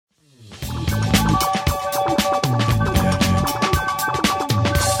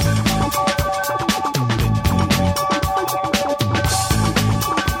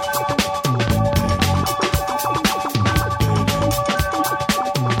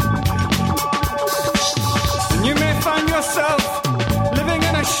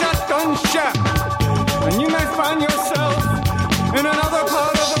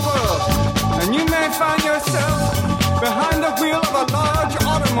find yourself behind the wheel of a large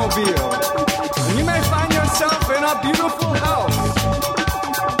automobile. And you may find yourself in a beautiful house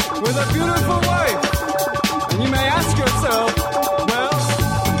with a beautiful wife. And you may ask yourself, well,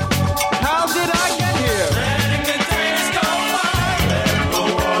 how did I get here? Letting the days go by, let the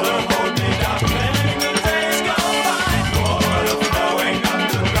water hold me down. Letting the days go by, water flowing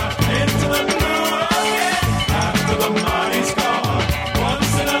underground into the blue again. After the money's gone,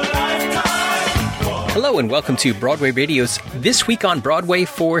 once in a lifetime. Hello and welcome to Broadway Radio's This Week on Broadway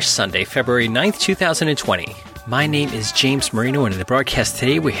for Sunday, February 9th, 2020. My name is James Marino, and in the broadcast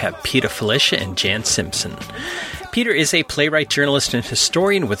today we have Peter Felicia and Jan Simpson. Peter is a playwright, journalist, and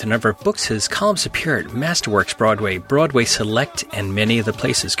historian with a number of books. His columns appear at Masterworks Broadway, Broadway Select, and many other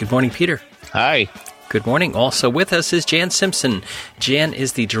places. Good morning, Peter. Hi. Good morning. Also with us is Jan Simpson. Jan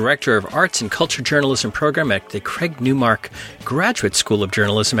is the Director of Arts and Culture Journalism Program at the Craig Newmark Graduate School of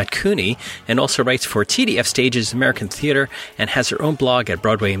Journalism at CUNY, and also writes for TDF Stages American Theater and has her own blog at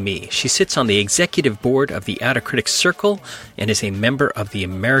Broadway and Me. She sits on the executive board of the Outer Critics Circle and is a member of the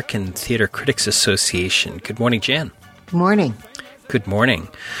American Theater Critics Association. Good morning, Jan. Good morning. Good morning.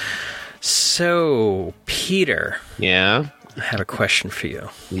 So, Peter. Yeah? I have a question for you.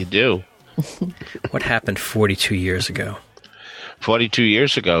 You do? What happened 42 years ago? 42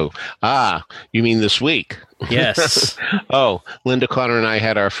 years ago. Ah, you mean this week? Yes. Oh, Linda Connor and I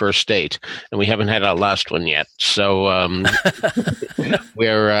had our first date, and we haven't had our last one yet. So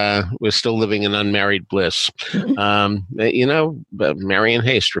we're still living in unmarried bliss. Marry in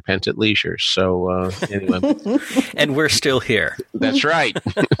haste, repent at leisure. So anyway. And we're still here. That's right.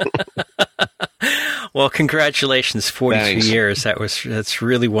 Well, congratulations, 42 Thanks. years. That's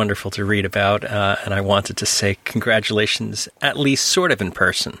really wonderful to read about, and I wanted to say congratulations, at least sort of in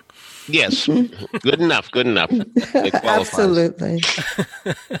person. Yes. Good enough. It qualifies. Absolutely.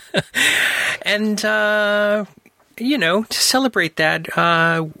 And, to celebrate that,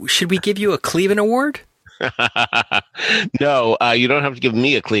 should we give you a Cleveland Award? No, you don't have to give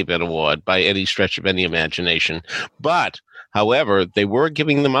me a Cleveland Award by any stretch of any imagination. But, however, they were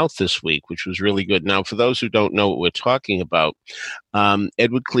giving them out this week, which was really good. Now, for those who don't know what we're talking about,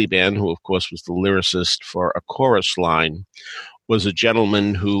 Edward Cleban, who, of course, was the lyricist for A Chorus Line, was a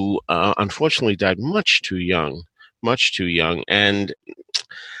gentleman who unfortunately died much too young, and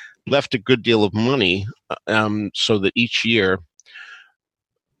left a good deal of money so that each year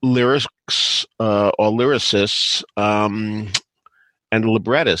lyrics or lyricists and a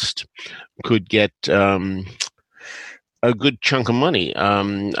librettist could get a good chunk of money.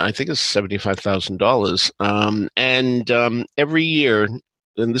 I think it's $75,000. And every year,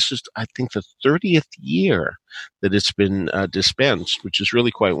 and this is, I think, the 30th year that it's been dispensed, which is really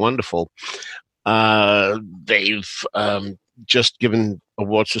quite wonderful. They've just given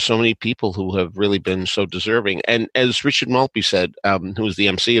awards to so many people who have really been so deserving. And as Richard Maltby said, who was the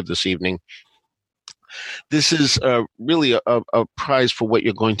MC of this evening, this is really a prize for what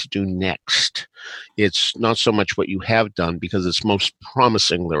you're going to do next. It's not so much what you have done, because it's most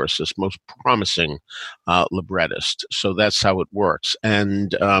promising lyricist, most promising librettist. So that's how it works.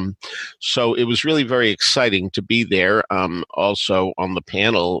 And so it was really very exciting to be there. Also on the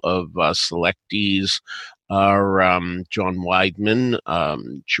panel of selectees are John Weidman,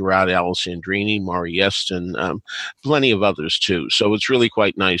 Gerard Alessandrini, Maury Yeston, plenty of others too. So it's really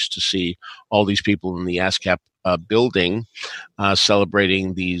quite nice to see all these people in the ASCAP building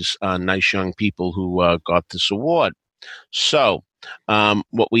celebrating these nice young people who got this award. So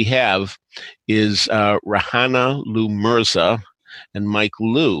what we have is Rahana Lou Mirza and Mike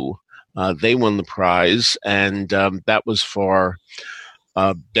Liu. They won the prize, and that was for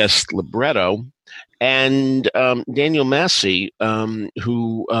Best Libretto. And Daniel Massey,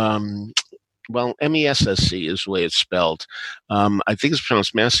 who, M-E-S-S-C is the way it's spelled. I think it's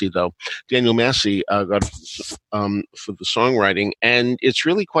pronounced Massey, though. Daniel Massey got for the songwriting. And it's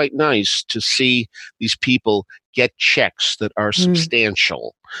really quite nice to see these people get checks that are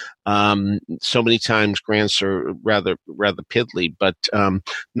substantial. So many times grants are rather piddly, but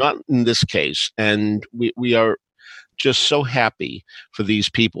not in this case. And we are just so happy for these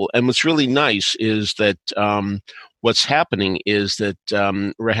people. And what's really nice is that what's happening is that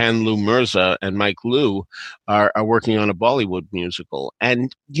Rehan Lou Mirza and Mike Liu are working on a Bollywood musical.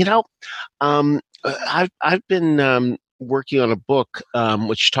 And, I've been working on a book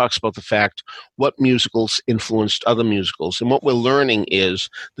which talks about the fact what musicals influenced other musicals. And what we're learning is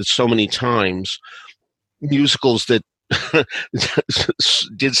that so many times musicals that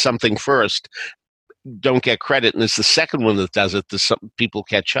did something first don't get credit, and it's the second one that does it that some people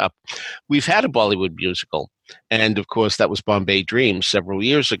catch up. We've had a Bollywood musical, And of course, that was Bombay Dreams several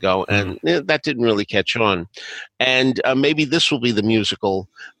years ago, and that didn't really catch on. And maybe this will be the musical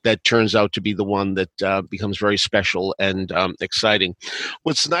that turns out to be the one that becomes very special and exciting.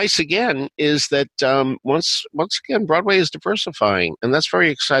 What's nice again is that once again, Broadway is diversifying, and that's very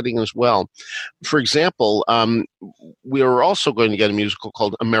exciting as well. For example, we are also going to get a musical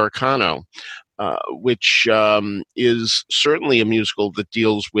called Americano, which is certainly a musical that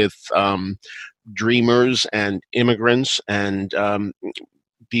deals with dreamers and immigrants and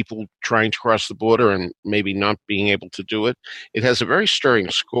people trying to cross the border and maybe not being able to do it. It has a very stirring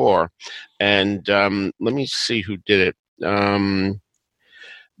score. And let me see who did it.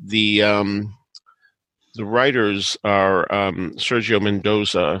 The writers are Sergio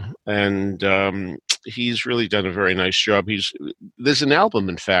Mendoza, and he's really done a very nice job. There's an album,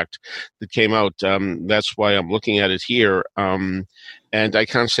 in fact, that came out. That's why I'm looking at it here. And I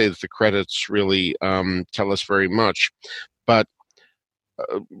can't say that the credits really tell us very much, but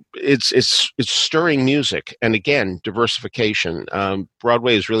it's stirring music, and again, diversification.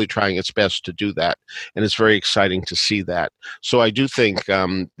 Broadway is really trying its best to do that, and it's very exciting to see that. So I do think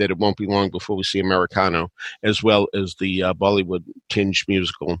that it won't be long before we see Americano, as well as the Bollywood-tinged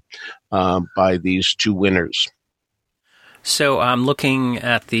musical by these two winners. So I'm looking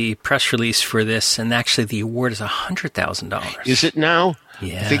at the press release for this, and actually the award is $100,000. Is it now?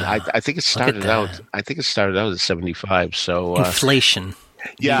 Yeah, I think it started out. I think it started out at 75. So inflation.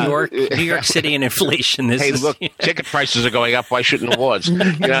 Yeah, New York City and inflation. Hey, look, ticket prices are going up. Why shouldn't awards?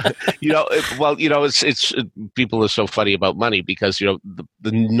 It's people are so funny about money because the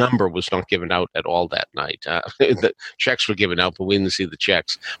number was not given out at all that night. The checks were given out, but we didn't see the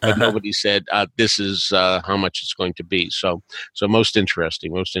checks. But nobody said this is how much it's going to be. So most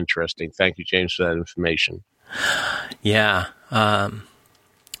interesting. Thank you, James, for that information. Yeah,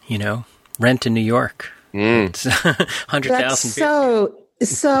 rent in New York. It's 100,000.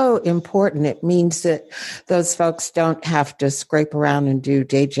 That's so important. It means that those folks don't have to scrape around and do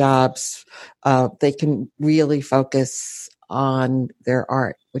day jobs. They can really focus on their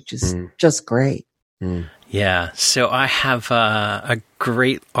art, which is just great. Yeah. So I have a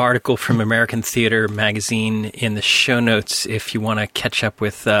great article from American Theater Magazine in the show notes if you want to catch up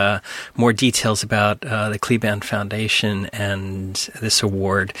with more details about the Kleban Foundation and this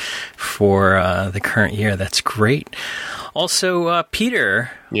award for the current year. That's great. Also,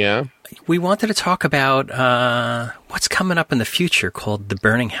 Peter. Yeah. We wanted to talk about what's coming up in the future called The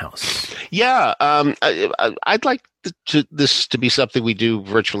Burning House. Yeah. I'd like this to be something we do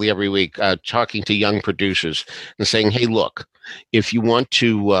virtually every week, talking to young producers and saying, hey, look, if you want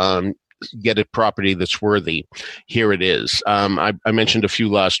to get a property that's worthy, here it is. I mentioned a few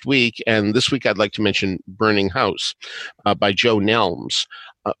last week, and this week I'd like to mention Burning House by Jo Nelms,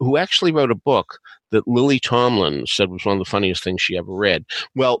 who actually wrote a book that Lily Tomlin said was one of the funniest things she ever read.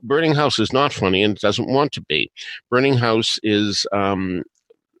 Well, Burning House is not funny, and it doesn't want to be. Burning House is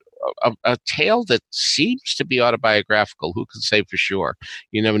a tale that seems to be autobiographical. Who can say for sure?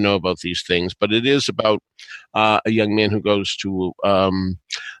 You never know about these things. But it is about a young man who goes to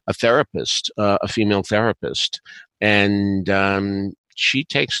a therapist, a female therapist, and she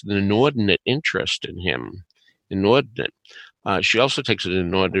takes an inordinate interest in him. Inordinate. She also takes an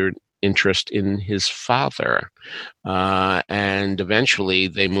inordinate interest in his father, and eventually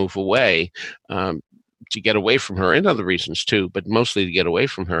they move away to get away from her, and other reasons too, but mostly to get away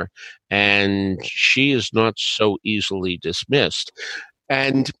from her. And she is not so easily dismissed.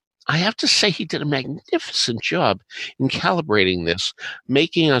 And I have to say he did a magnificent job in calibrating this,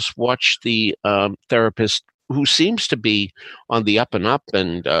 making us watch the therapist, who seems to be on the up and up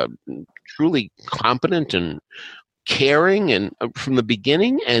and truly competent and caring, and from the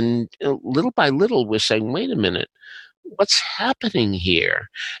beginning, and little by little we're saying, wait a minute, what's happening here?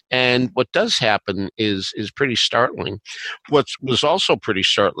 And what does happen is pretty startling. What was also pretty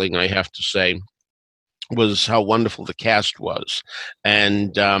startling, I have to say, was how wonderful the cast was.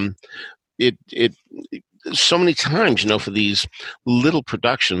 And it so many times, for these little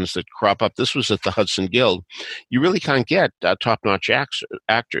productions that crop up, this was at the Hudson Guild, you really can't get top-notch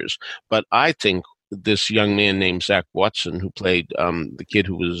actors. But I think this young man named Zach Watson, who played the kid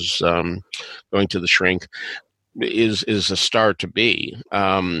who was going to the shrink, is a star to be.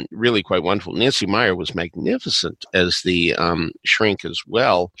 Really quite wonderful. Nancy Meyer was magnificent as the shrink as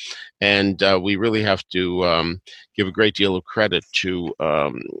well. And we really have to give a great deal of credit to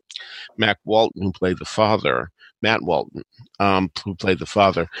Matt Walton, who played the father. Who played the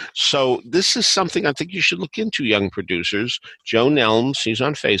father. So this is something I think you should look into, young producers. Jo Nelms, he's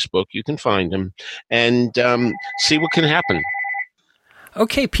on Facebook. You can find him and see what can happen.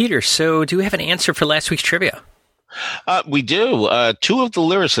 Okay, Peter, so do we have an answer for last week's trivia? We do. Two of the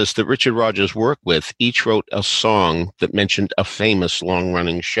lyricists that Richard Rodgers worked with each wrote a song that mentioned a famous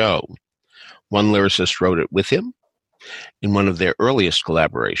long-running show. One lyricist wrote it with him in one of their earliest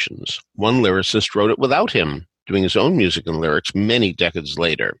collaborations. One lyricist wrote it without him, doing his own music and lyrics many decades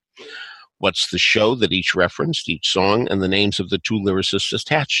later. What's the show that each referenced, each song, and the names of the two lyricists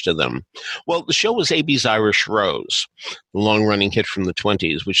attached to them? Well, the show was A.B.'s Irish Rose, the long-running hit from the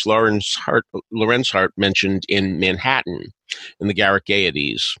 20s, which Lorenz Hart mentioned in Manhattan in the Garrick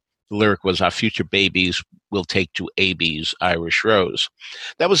Gaieties. The lyric was, "Our future babies will take to A.B.'s Irish Rose."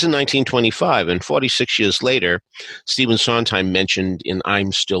 That was in 1925, and 46 years later, Stephen Sondheim mentioned in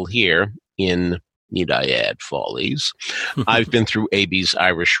I'm Still Here, in, need I add, Follies, "I've been through A.B.'s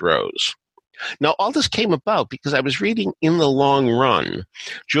Irish Rose." Now, all this came about because I was reading In the Long Run,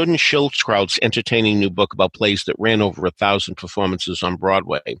 Jordan Schildkraut's entertaining new book about plays that ran over 1,000 performances on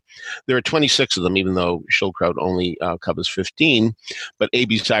Broadway. There are 26 of them, even though Schildkraut only covers 15, but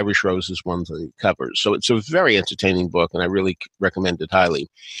A.B.'s Irish Rose is one that he covers. So it's a very entertaining book, and I really recommend it highly.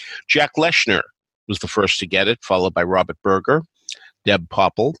 Jack Leshner was the first to get it, followed by Robert Berger, Deb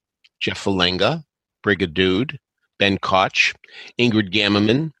Popple, Jeff Falenga, Brigadude, Ben Koch, Ingrid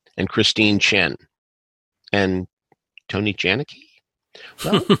Gammerman, and Christine Chen. And Tony Janicki?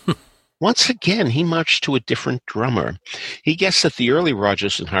 Well, once again, he marched to a different drummer. He guessed that the early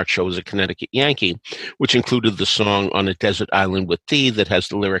Rodgers and Hart show was a Connecticut Yankee, which included the song On a Desert Island with Thee that has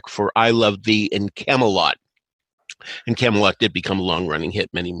the lyric For I Love Thee in Camelot. And Camelot did become a long-running hit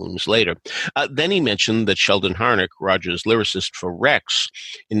many moons later. Then he mentioned that Sheldon Harnick, Rodgers' lyricist for Rex,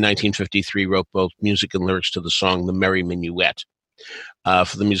 in 1953 wrote both music and lyrics to the song The Merry Minuet.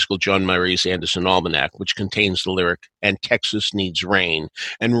 For the musical John Murray's Anderson Almanac, which contains the lyric, "And Texas Needs Rain."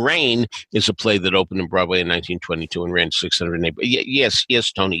 And Rain is a play that opened in Broadway in 1922 and ran 608.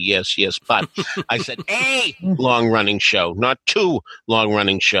 Yes, Tony, yes. But I said a long-running show, not two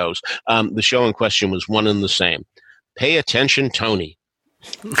long-running shows. The show in question was one and the same. Pay attention, Tony.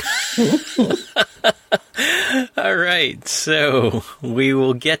 All right, so we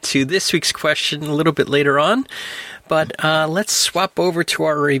will get to this week's question a little bit later on. But let's swap over to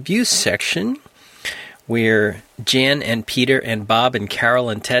our review section where Jan and Peter and Bob and Carol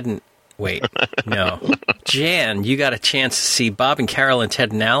and Ted and... Wait, no. Jan, you got a chance to see Bob and Carol and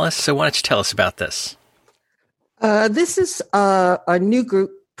Ted and Alice, so why don't you tell us about this? This is a new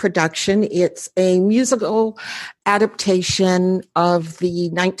group production. It's a musical adaptation of the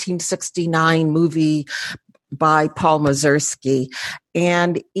 1969 movie by Paul Mazursky,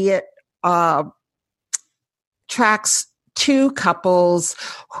 and it tracks two couples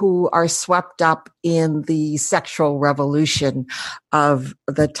who are swept up in the sexual revolution of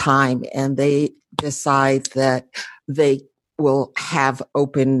the time, and they decide that they will have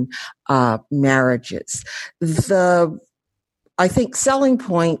open marriages. I think selling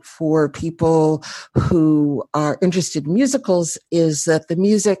point for people who are interested in musicals is that the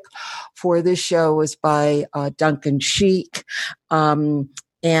music for this show was by Duncan Sheik,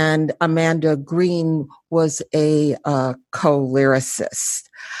 and Amanda Green was a co-lyricist.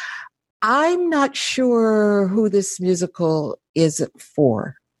 I'm not sure who this musical is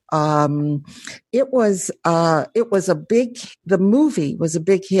for. The movie was a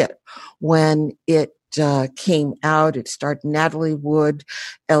big hit when it came out. It starred Natalie Wood,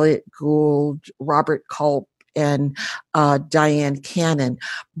 Elliot Gould, Robert Culp, and Diane Cannon.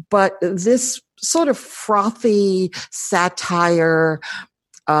 But this sort of frothy satire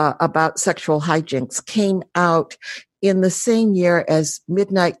about sexual hijinks came out in the same year as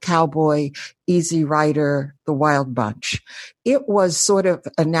Midnight Cowboy, Easy Rider, The Wild Bunch. It was sort of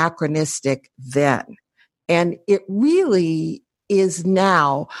anachronistic then. And it really is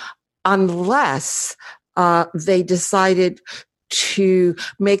now, unless they decided to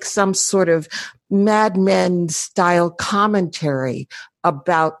make some sort of Mad Men style commentary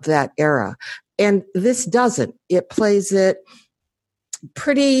about that era. And this doesn't. It plays it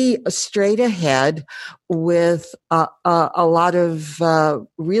pretty straight ahead with a lot of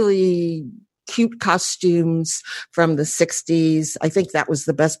really cute costumes from the 60s. I think that was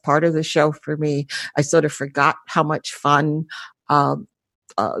the best part of the show for me. I sort of forgot how much fun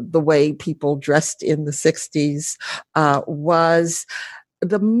the way people dressed in the 60s was.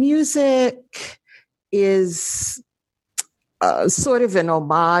 The music is sort of an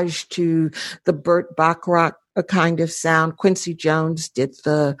homage to the Burt Bacharach kind of sound. Quincy Jones did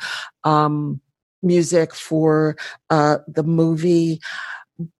the music for the movie.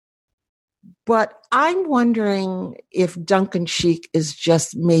 But I'm wondering if Duncan Sheik is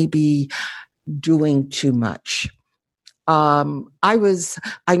just maybe doing too much. I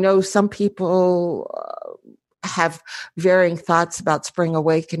know some people have varying thoughts about Spring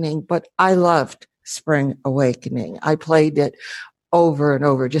Awakening, but I loved Spring Awakening. I played it over and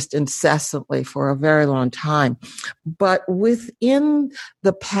over, just incessantly for a very long time. But within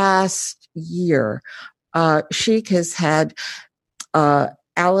the past year, Chic has had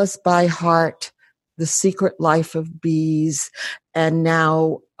Alice by Heart, The Secret Life of Bees, and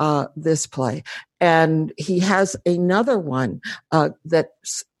now this play. And he has another one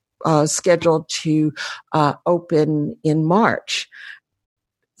that's scheduled to open in March.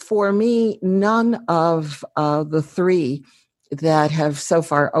 For me, none of the three that have so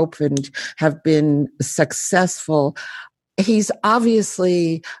far opened have been successful. He's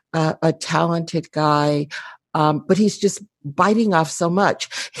obviously a talented guy, but he's just biting off so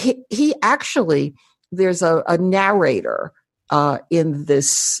much. He actually, there's a narrator in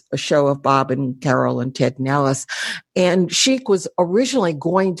this show of Bob and Carol and Ted and Alice, and Chic was originally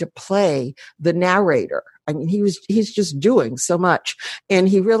going to play the narrator. I mean, he's just doing so much, and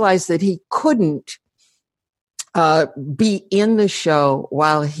he realized that he couldn't be in the show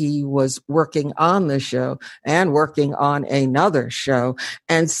while he was working on the show and working on another show.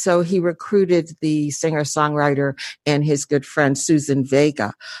 And so he recruited the singer-songwriter and his good friend Suzanne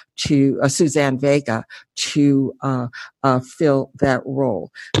Vega to fill that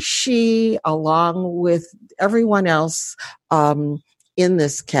role. She, along with everyone else, in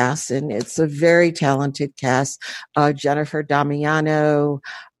this cast, and it's a very talented cast, Jennifer Damiano,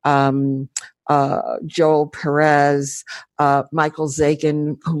 Joel Perez, Michael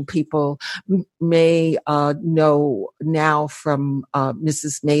Zagan, whom people may know now from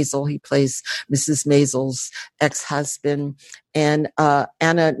Mrs. Maisel. He plays Mrs. Maisel's ex-husband, and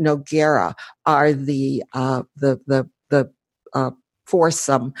Anna Noguera are the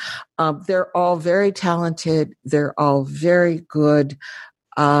foursome. They're all very talented. They're all very good.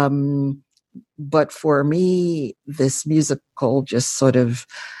 But for me, this musical just sort of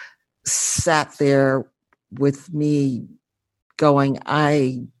sat there with me going,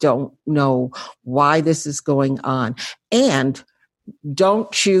 I don't know why this is going on. And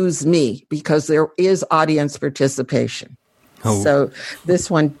don't choose me, because there is audience participation. Oh. So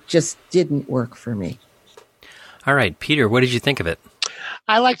this one just didn't work for me. All right, Peter, what did you think of it?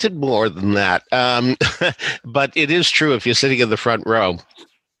 I liked it more than that. But it is true, if you're sitting in the front row,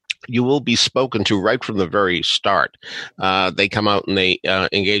 you will be spoken to right from the very start. They come out and they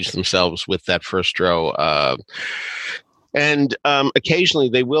engage themselves with that first row. And occasionally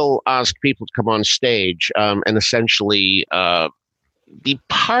they will ask people to come on stage and essentially be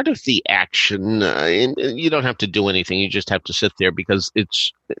part of the action. And you don't have to do anything. You just have to sit there, because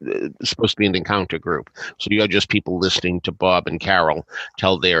it's supposed to be an encounter group. So you are just people listening to Bob and Carol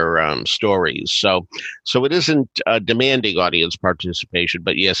tell their stories. So it isn't demanding audience participation,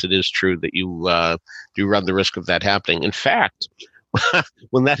 but yes, it is true that you do run the risk of that happening. In fact,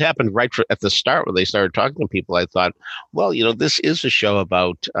 when that happened right at the start, when they started talking to people, I thought, well, this is a show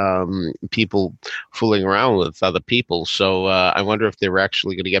about people fooling around with other people. So I wonder if they were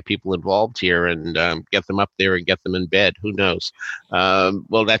actually going to get people involved here and get them up there and get them in bed. Who knows?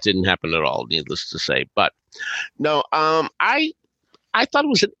 Well, that didn't happen at all, needless to say. But no, I thought it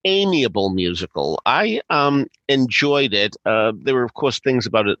was an amiable musical. I enjoyed it. There were, of course, things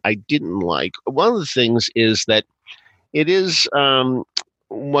about it I didn't like. One of the things is that it is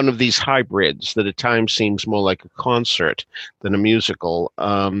one of these hybrids that at times seems more like a concert than a musical,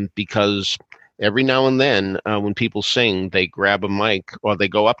 because every now and then when people sing, they grab a mic or they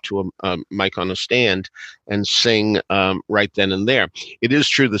go up to a mic on a stand and sing right then and there. It is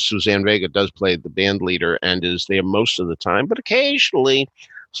true that Suzanne Vega does play the band leader and is there most of the time, but occasionally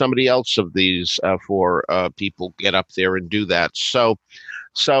somebody else of these four people get up there and do that. So,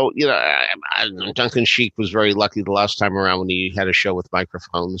 Duncan Sheik was very lucky the last time around when he had a show with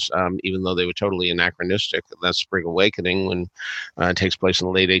microphones, even though they were totally anachronistic. That's Spring Awakening, when it takes place in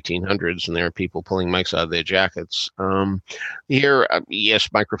the late 1800s, and there are people pulling mics out of their jackets. Here, yes,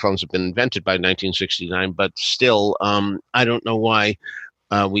 microphones have been invented by 1969, but still, I don't know why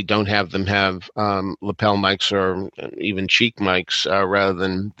we don't have them have lapel mics or even cheek mics rather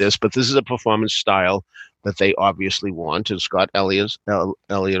than this. But this is a performance style that they obviously want, and Scott Elliott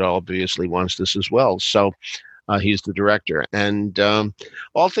obviously wants this as well. So he's the director. And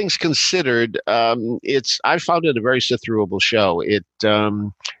all things considered, I found it a very sit-throughable show. It's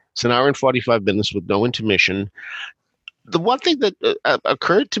an hour and 45 minutes with no intermission. The one thing that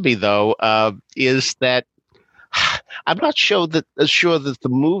occurred to me, though, is that I'm not sure that the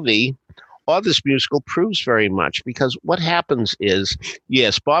movie or this musical proves very much, because what happens is,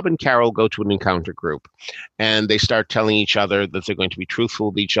 yes, Bob and Carol go to an encounter group and they start telling each other that they're going to be truthful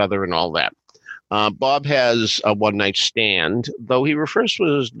with each other and all that. Bob has a one-night stand, though he refers to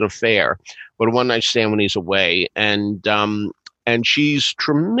it as an affair, but a one-night stand when he's away. And Carol is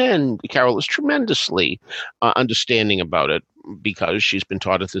tremendously understanding about it because she's been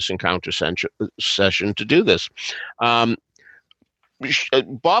taught at this encounter session to do this.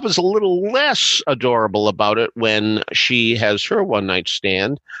 Bob is a little less adorable about it when she has her one-night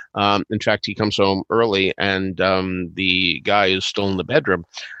stand. In fact, he comes home early and the guy is still in the bedroom.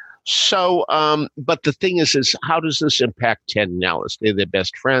 So, but the thing is how does this impact Ted and Alice? They're their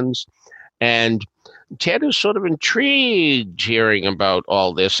best friends. And Ted is sort of intrigued hearing about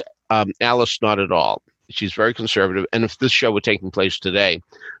all this. Alice, not at all. She's very conservative. And if this show were taking place today,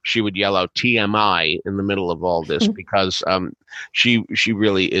 she would yell out TMI in the middle of all this because she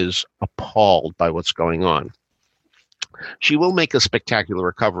really is appalled by what's going on. She will make a spectacular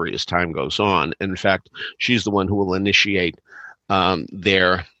recovery as time goes on. In fact, she's the one who will initiate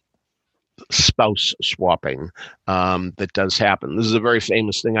their spouse swapping that does happen. This is a very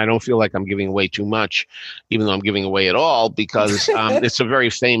famous thing. I don't feel like I'm giving away too much, even though I'm giving away it all, because it's a very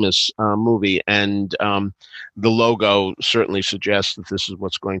famous movie, and the logo certainly suggests that this is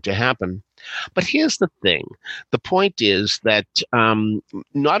what's going to happen. But here's the thing. The point is that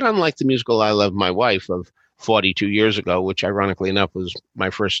not unlike the musical I Love My Wife of 42 years ago, which ironically enough was my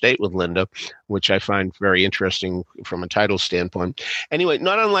first date with Linda, which I find very interesting from a title standpoint. Anyway,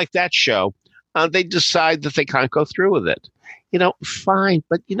 not unlike that show, they decide that they can't go through with it. Fine.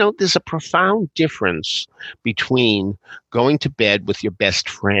 But, there's a profound difference between going to bed with your best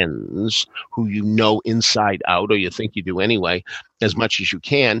friends who you know inside out, or you think you do anyway, as much as you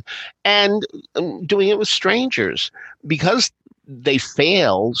can, and doing it with strangers. Because they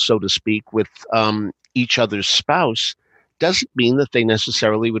fail, so to speak, with each other's spouse, doesn't mean that they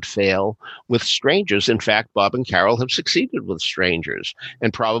necessarily would fail with strangers. In fact, Bob and Carol have succeeded with strangers,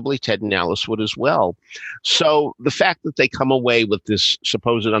 and probably Ted and Alice would as well. So the fact that they come away with this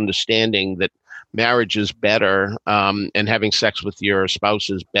supposed understanding that marriage is better and having sex with your spouse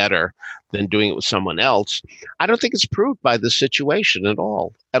is better than doing it with someone else, I don't think it's proved by this situation at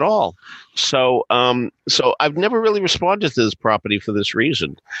all. So I've never really responded to this property for this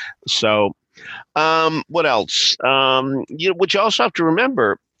reason. So what else? What you also have to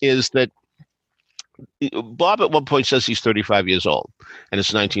remember is that Bob at one point says he's 35 years old, and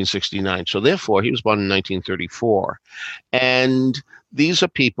it's 1969. So therefore, he was born in 1934. And these are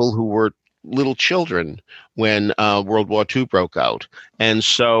people who were little children when World War II broke out. And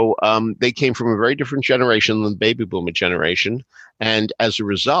so they came from a very different generation than the baby boomer generation. And as a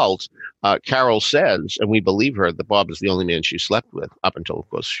result, Carol says, and we believe her, that Bob is the only man she slept with up until, of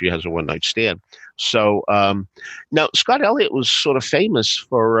course, she has a one-night stand. So now Scott Elliott was sort of famous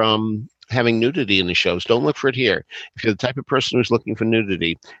for having nudity in the shows. Don't look for it here. If you're the type of person who's looking for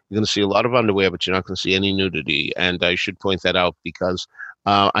nudity, you're going to see a lot of underwear, but you're not going to see any nudity. And I should point that out because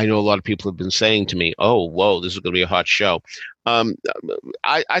I know a lot of people have been saying to me, oh, whoa, this is going to be a hot show.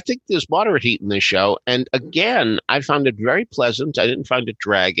 I think there's moderate heat in this show. And again, I found it very pleasant. I didn't find it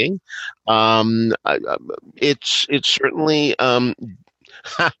dragging. It's certainly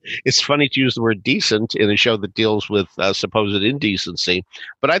it's funny to use the word decent in a show that deals with supposed indecency,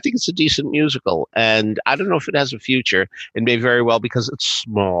 but I think it's a decent musical, and I don't know if it has a future. It may very well, because it's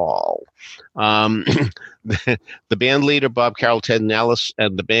small. The band leader, Bob, Carol, Ted, and Alice,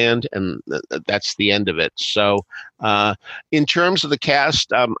 and the band, and that's the end of it. So in terms of the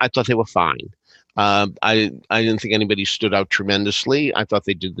cast, I thought they were fine. I didn't think anybody stood out tremendously. I thought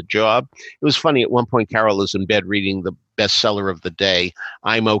they did the job. It was funny. At one point, Carol is in bed reading the bestseller of the day,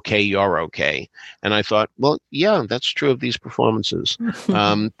 I'm Okay, You're Okay. And I thought, well, yeah, that's true of these performances.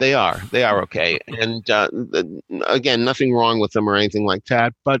 They are okay. And again, nothing wrong with them or anything like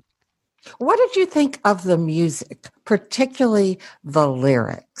that. But what did you think of the music, particularly the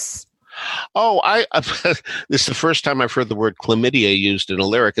lyrics? Oh, this is the first time I've heard the word chlamydia used in a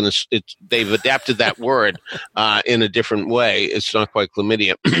lyric, and they've adapted that word in a different way. It's not quite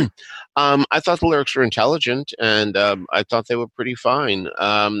chlamydia. I thought the lyrics were intelligent, and I thought they were pretty fine.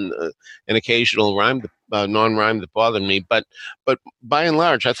 An occasional rhyme, non-rhyme that bothered me, but by and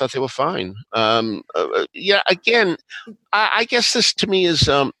large, I thought they were fine. Yeah, again, I guess this to me is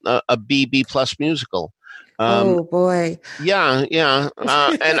a B+ musical. Oh boy! Yeah,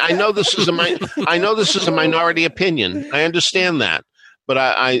 and I know this is a minority opinion. I understand that,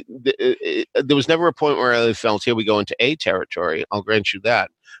 but there was never a point where I felt, here we go into A territory. I'll grant you that,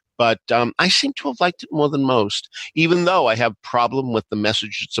 but I seem to have liked it more than most, even though I have problem with the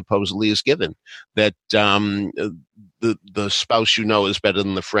message it supposedly is given, that the spouse you know is better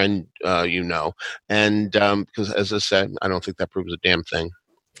than the friend you know, and because as I said, I don't think that proves a damn thing.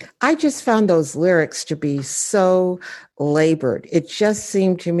 I just found those lyrics to be so labored. It just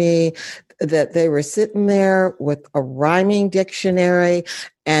seemed to me that they were sitting there with a rhyming dictionary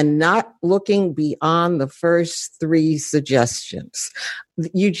and not looking beyond the first three suggestions.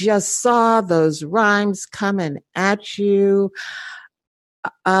 You just saw those rhymes coming at you.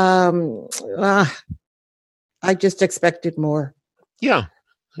 I just expected more. Yeah.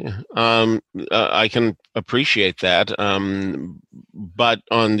 I can appreciate that. But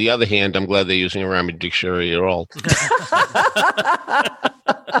on the other hand, I'm glad they're using a rhyming dictionary at all.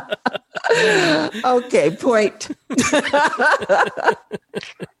 Okay, point.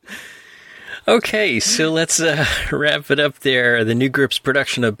 Okay, so let's wrap it up there. The new group's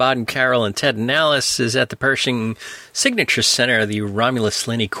production of Bod and Carol and Ted and Alice is at the Pershing Signature Center, the Romulus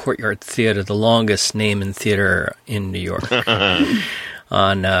Linney Courtyard Theater, the longest name in theater in New York.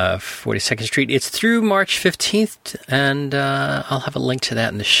 On 42nd Street. It's through March 15th, and I'll have a link to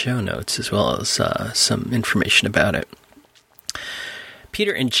that in the show notes, as well as some information about it.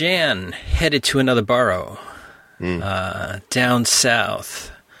 Peter and Jan headed to another borough, down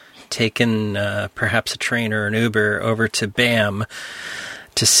south, taking perhaps a train or an Uber over to BAM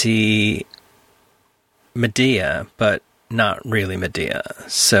to see Medea, but not really Medea.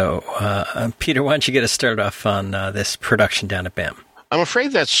 So, Peter, why don't you get us started off on this production down at BAM? I'm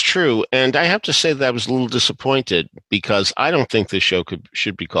afraid that's true, and I have to say that I was a little disappointed because I don't think this show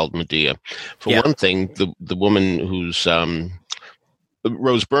should be called Medea. For one thing, the woman who's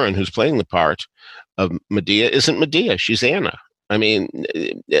Rose Byrne, who's playing the part of Medea, isn't Medea. She's Anna. I mean,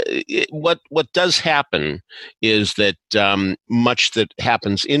 what does happen is that much that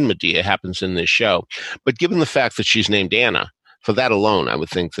happens in Medea happens in this show. But given the fact that she's named Anna, for that alone, I would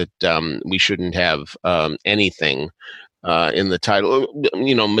think that we shouldn't have anything in the title.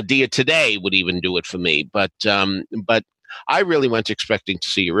 You know, Medea Today would even do it for me. But I really went expecting to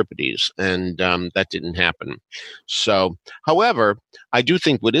see Euripides, and that didn't happen. So, however, I do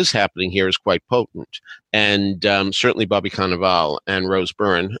think what is happening here is quite potent. And certainly Bobby Cannavale and Rose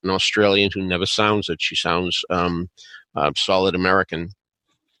Byrne, an Australian who never sounds it. She sounds solid American.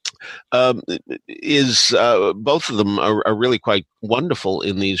 Both of them are really quite wonderful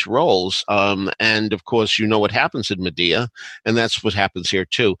in these roles. And of course, you know what happens in Medea, and that's what happens here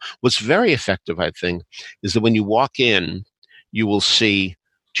too. What's very effective, I think, is that when you walk in, you will see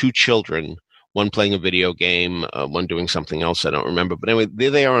two children, one playing a video game, one doing something else I don't remember. But anyway,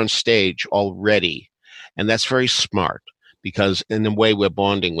 there they are on stage already. And that's very smart. Because in a way we're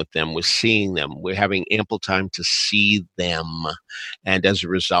bonding with them, we're seeing them, we're having ample time to see them. And as a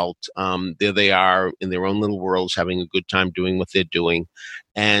result, there they are in their own little worlds, having a good time doing what they're doing.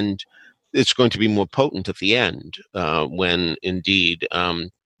 And it's going to be more potent at the end when indeed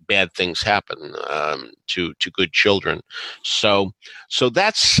bad things happen to good children. So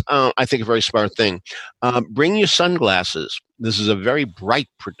that's, I think, a very smart thing. Bring your sunglasses. This is a very bright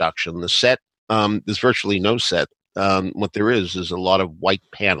production. The set, there's virtually no set. What there is a lot of white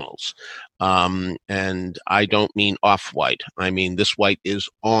panels. And I don't mean off-white. I mean, this white is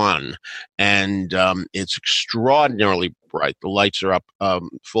on, and it's extraordinarily bright. The lights are up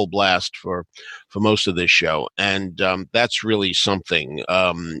full blast for most of this show. And that's really something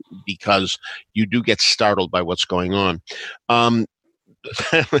because you do get startled by what's going on.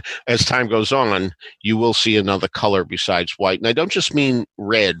 As time goes on, you will see another color besides white. And I don't just mean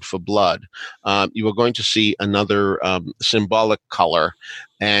red for blood. You are going to see another symbolic color,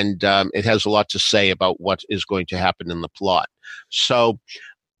 and it has a lot to say about what is going to happen in the plot. So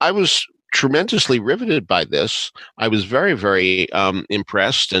I was tremendously riveted by this. I was very, very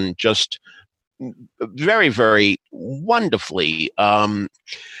impressed and just very, very wonderfully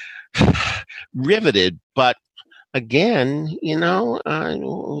riveted, but again, you know,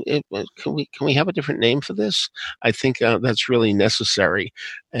 can we have a different name for this? I think that's really necessary.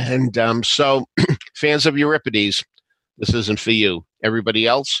 And so, fans of Euripides, this isn't for you. Everybody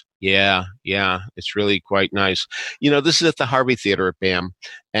else, yeah, it's really quite nice. You know, this is at the Harvey Theater at BAM,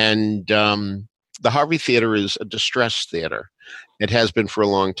 and the Harvey Theater is a distress theater. It has been for a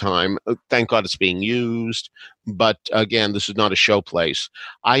long time. Thank God it's being used. But again, this is not a show place.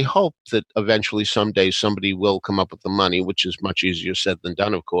 I hope that eventually someday somebody will come up with the money, which is much easier said than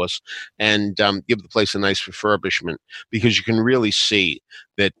done, of course, and give the place a nice refurbishment, because you can really see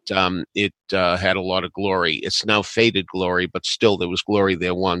that it had a lot of glory. It's now faded glory, but still there was glory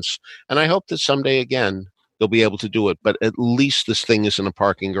there once. And I hope that someday again they'll be able to do it. But at least this thing isn't a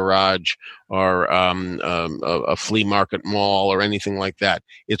parking garage or a flea market mall or anything like that.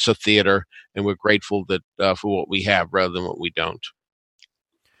 It's a theater, and we're grateful that for what we have rather than what we don't.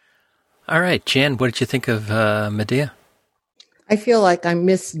 All right, Jan, what did you think of Medea? I feel like I'm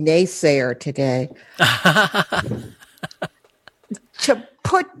Miss Naysayer today. To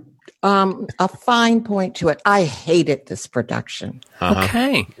put a fine point to it, I hated this production.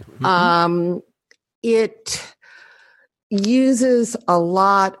 Okay. It uses a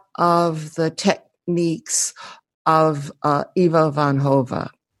lot of the techniques of Ivo van Hove.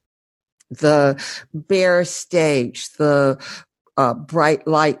 The bare stage, the bright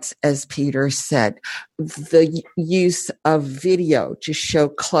lights, as Peter said, the use of video to show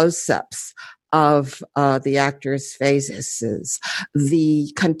close-ups of the actors' faces,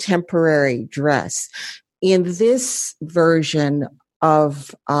 the contemporary dress. In this version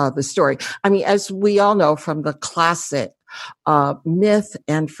of the story, I mean, as we all know from the classic myth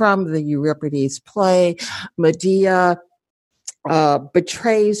and from the Euripides play, Medea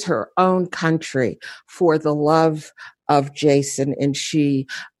betrays her own country for the love of Jason, and she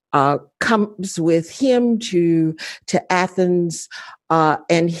comes with him to Athens,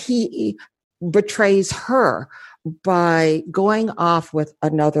 and he betrays her by going off with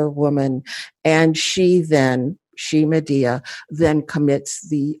another woman, and she, Medea, then commits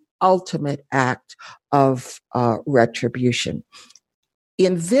the ultimate act of retribution.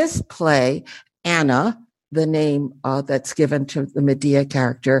 In this play, Anna, the name that's given to the Medea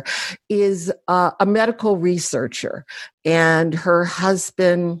character, is a medical researcher, and her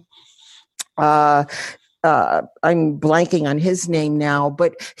husband, I'm blanking on his name now,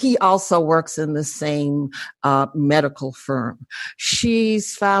 but he also works in the same medical firm.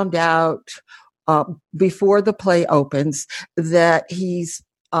 She's found out before the play opens that he's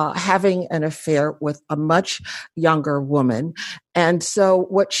having an affair with a much younger woman. And so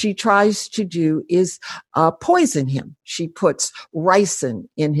what she tries to do is poison him. She puts ricin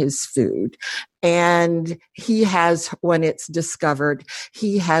in his food. And he has, when it's discovered,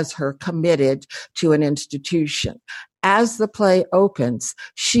 he has her committed to an institution. As the play opens,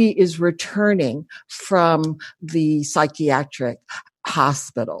 she is returning from the psychiatric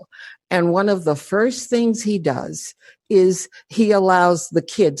hospital. And one of the first things he does is he allows the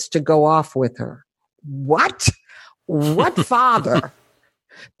kids to go off with her. What? What father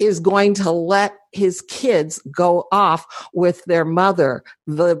is going to let his kids go off with their mother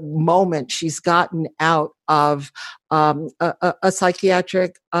the moment she's gotten out of a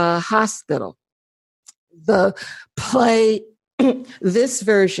psychiatric hospital? The play, this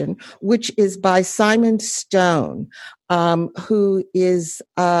version, which is by Simon Stone, who is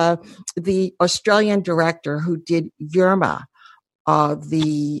the Australian director who did Yerma,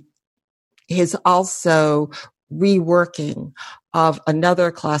 his also reworking of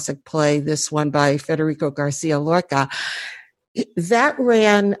another classic play, this one by Federico Garcia Lorca. That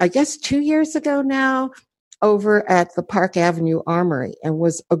ran, I guess, 2 years ago now, over at the Park Avenue Armory, and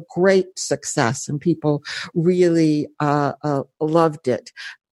was a great success, and people really loved it.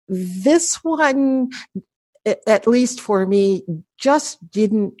 This one, at least for me, just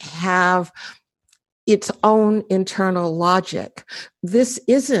didn't have its own internal logic. This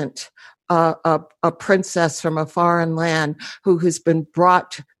isn't a princess from a foreign land who has been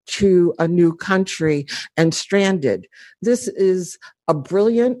brought to a new country and stranded. This is a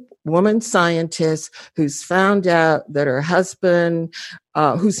brilliant woman scientist who's found out that her husband,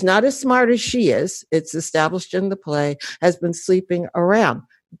 who's not as smart as she is, it's established in the play, has been sleeping around.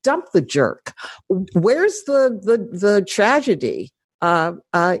 Dump the jerk. Where's the tragedy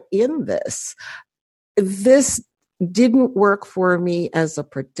in this? This didn't work for me as a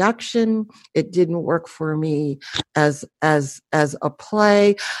production. It didn't work for me as a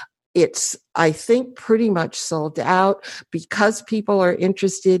play. It's, I think, pretty much sold out because people are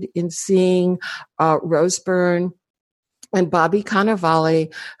interested in seeing Rose Byrne and Bobby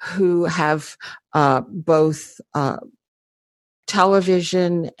Cannavale, who have both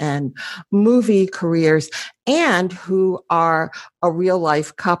television and movie careers, and who are a real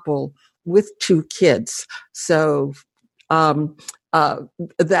life couple with 2 kids. So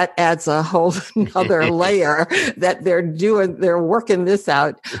that adds a whole another layer that they're working this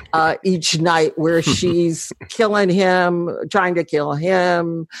out each night, where she's killing him, trying to kill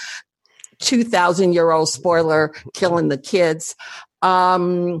him, 2,000-year-old spoiler, killing the kids.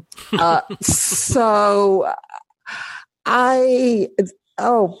 So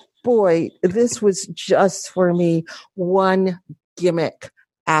oh boy, this was just for me one gimmick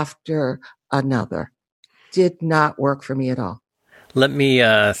after another. Did not work for me at all. Let me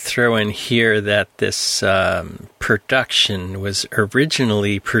throw in here that this production was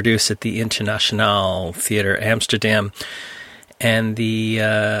originally produced at the Internationaal Theater Amsterdam, and the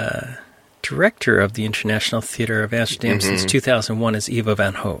director of the International Theater of Amsterdam since 2001 is Ivo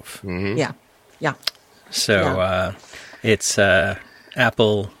van Hove. Yeah. So It's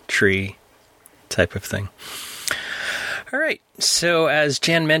apple tree type of thing. All right. So as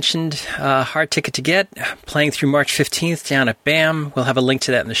Jan mentioned, hard ticket to get, playing through March 15th down at BAM. We'll have a link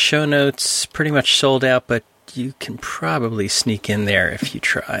to that in the show notes. Pretty much sold out, but you can probably sneak in there if you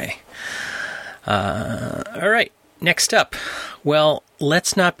try. All right. Next up. Well,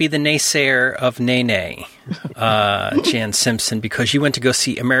 let's not be the naysayer of Nay, Jan Simpson, because you went to go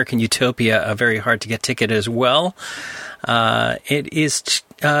see American Utopia, a very hard to get ticket as well. It is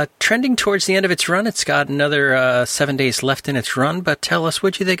trending towards the end of its run. It's got another 7 days left in its run, but tell us,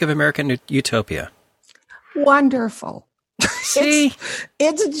 what do you think of American Utopia? Wonderful. See?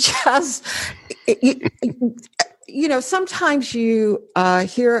 It's just, sometimes you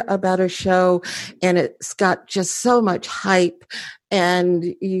hear about a show and it's got just so much hype,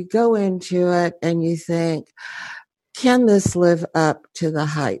 and you go into it and you think, can this live up to the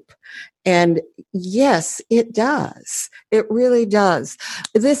hype? And yes, it does. It really does.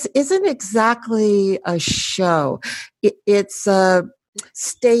 This isn't exactly a show. It's a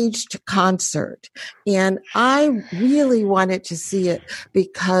staged concert. And I really wanted to see it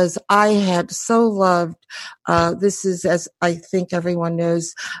because I had so loved, this is, as I think everyone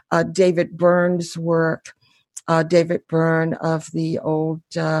knows, David Byrne's work. David Byrne of the old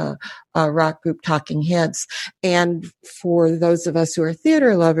rock group Talking Heads. And for those of us who are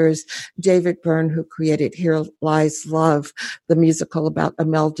theater lovers, David Byrne, who created Here Lies Love, the musical about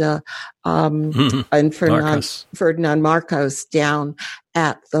Imelda and Ferdinand Marcos down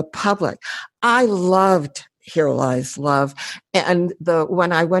at the Public. I loved Here Lies Love. And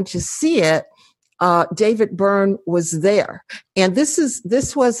when I went to see it, David Byrne was there. And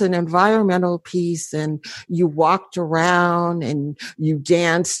this was an environmental piece, and you walked around and you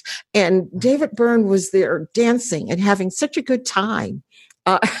danced, and David Byrne was there dancing and having such a good time,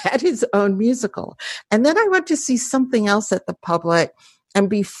 at his own musical. And then I went to see something else at the Public. And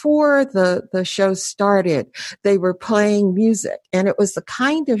before the show started, they were playing music, and it was the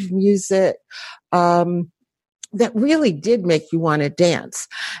kind of music, that really did make you want to dance.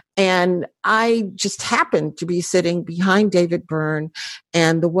 And I just happened to be sitting behind David Byrne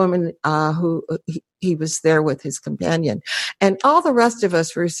and the woman who he was there with his companion. And all the rest of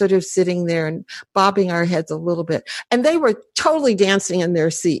us were sort of sitting there and bobbing our heads a little bit. And they were totally dancing in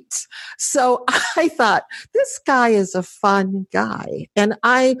their seats. So I thought, this guy is a fun guy, and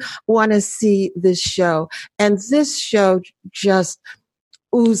I want to see this show. And this show just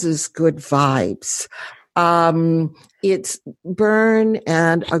oozes good vibes. It's Byrne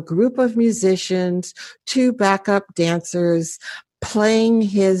and a group of musicians, 2 backup dancers playing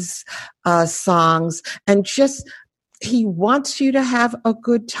his songs, and just, he wants you to have a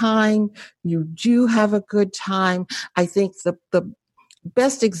good time. You do have a good time. I think the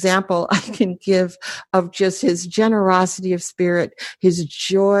best example I can give of just his generosity of spirit, his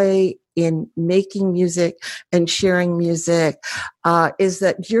joy in making music and sharing music, is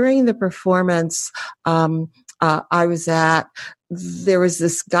that during the performance I was at, there was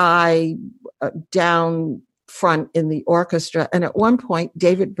this guy down front in the orchestra, and at one point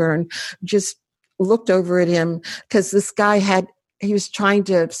David Byrne just looked over at him because this guy he was trying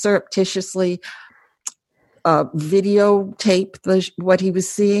to surreptitiously videotape what he was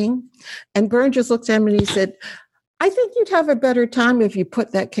seeing, and Byrne just looked at him and he said, I think you'd have a better time if you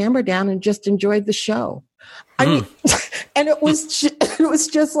put that camera down and just enjoyed the show. I mean, and it was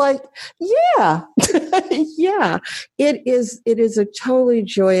just like, yeah, yeah, it is a totally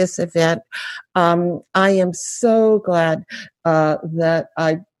joyous event. I am so glad that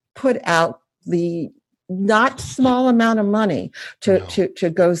I put out the not small amount of money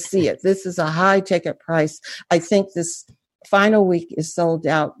to go see it. This is a high ticket price. I think this final week is sold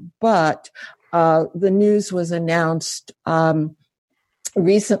out, but the news was announced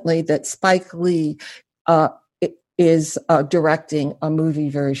recently that Spike Lee is directing a movie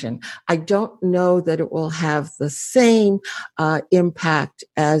version. I don't know that it will have the same impact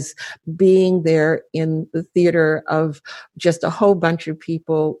as being there in the theater of just a whole bunch of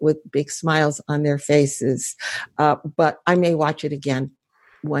people with big smiles on their faces. But I may watch it again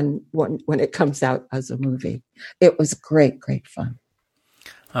when it comes out as a movie. It was great fun.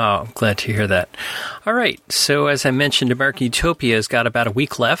 Oh, I'm glad to hear that. All right. So as I mentioned, American Utopia has got about a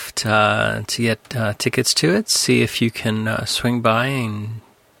week left to get tickets to it. See if you can swing by and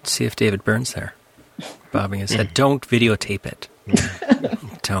see if David Byrne's there. Bobbing his head. Don't videotape it.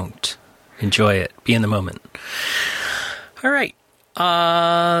 Don't. Enjoy it. Be in the moment. All right.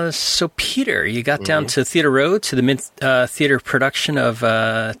 So Peter, you got down to Theater Row to the mid-theater production of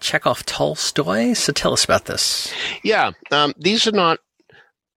Chekhov Tolstoy. So tell us about this. Yeah. These are not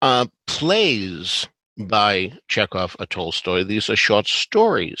plays by Chekhov or Tolstoy. These are short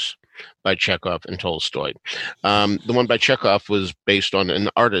stories by Chekhov and Tolstoy. The one by Chekhov was based on an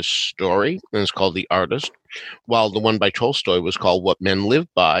artist's story, and it's called The Artist, while the one by Tolstoy was called What Men Live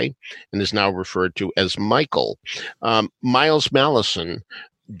By, and is now referred to as Michael. Miles Malleson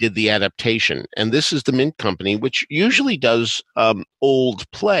did the adaptation, and this is the Mint Company, which usually does old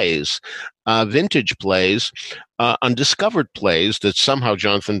plays, vintage plays, undiscovered plays that somehow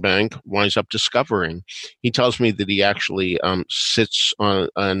Jonathan Bank winds up discovering. He tells me that he actually sits on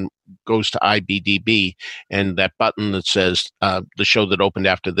and goes to IBDB, and that button that says the show that opened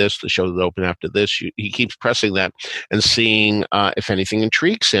after this, the show that opened after this, he keeps pressing that and seeing if anything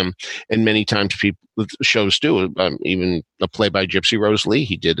intrigues him. And many times people shows do. Even a play by Gypsy Rose Lee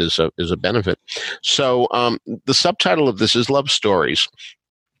he did as a benefit. So the subtitle of this is Love Stories.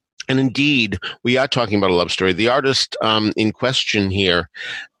 And indeed, we are talking about a love story. The artist in question here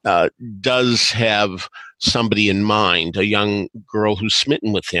does have somebody in mind, a young girl who's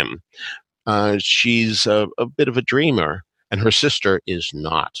smitten with him. She's a bit of a dreamer, and her sister is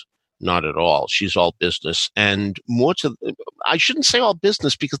not. Not at all. She's all business, and more to, I shouldn't say all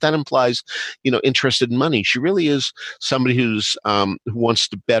business because that implies, interested in money. She really is somebody who's, who wants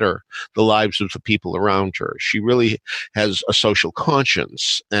to better the lives of the people around her. She really has a social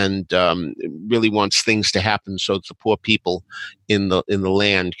conscience and, really wants things to happen so that the poor people in the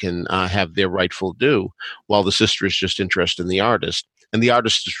land can, have their rightful due, while the sister is just interested in the artist. And the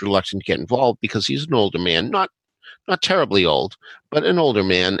artist is reluctant to get involved because he's an older man, not terribly old, but an older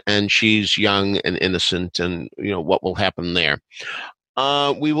man, and she's young and innocent, and what will happen there.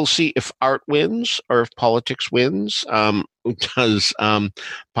 We will see if art wins or if politics wins. Does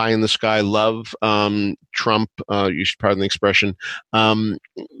pie in the sky love Trump? You should pardon the expression. Real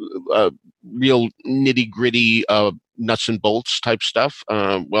nitty gritty nuts and bolts type stuff.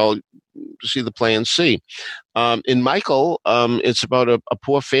 Well, see the play and see. In Michael, it's about a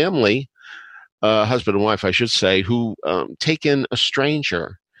poor family. Husband and wife, I should say, who take in a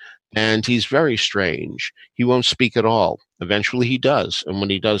stranger, and he's very strange. He won't speak at all. Eventually he does, and when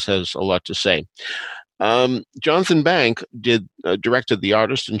he does, has a lot to say. Jonathan Bank directed The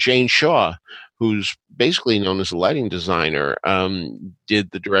Artist, and Jane Shaw, who's basically known as a lighting designer, did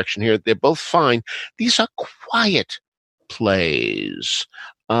the direction here. They're both fine. These are quiet plays.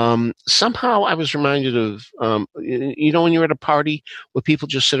 Somehow I was reminded of, when you're at a party where people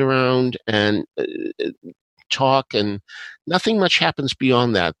just sit around and talk and nothing much happens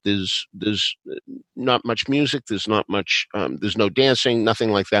beyond that. There's not much music. There's not much, there's no dancing, nothing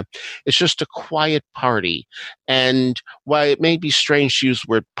like that. It's just a quiet party. And while it may be strange to use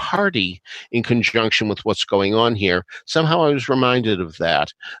the word party in conjunction with what's going on here, somehow I was reminded of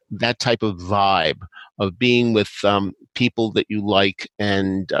that type of vibe of being with people that you like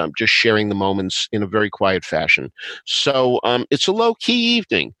and just sharing the moments in a very quiet fashion. So it's a low-key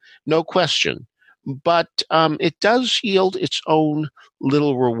evening, no question. But it does yield its own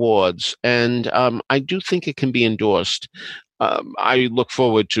little rewards, and I do think it can be endorsed. I look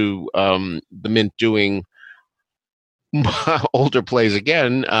forward to the Mint doing older plays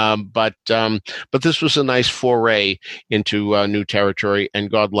again, but this was a nice foray into new territory,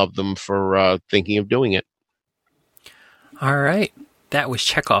 and God love them for thinking of doing it. All right. That was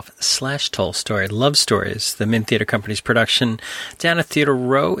Chekhov / Tolstoy, Love Stories, the Mint Theatre Company's production down at Theatre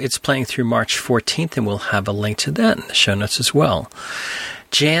Row. It's playing through March 14th, and we'll have a link to that in the show notes as well.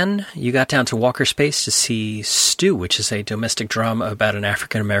 Jan, you got down to Walker Space to see Stew, which is a domestic drama about an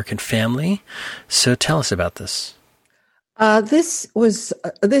African-American family. So tell us about this. This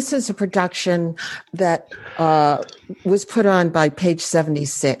is a production that was put on by Page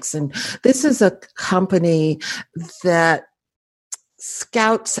 76, and this is a company that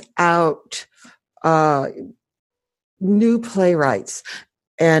scouts out new playwrights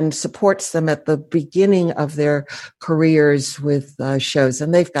and supports them at the beginning of their careers with shows.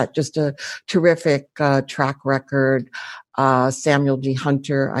 And they've got just a terrific track record. Samuel G.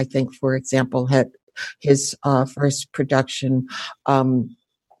 Hunter, I think, for example, had his first production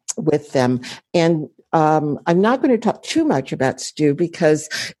with them. And I'm not going to talk too much about Stew because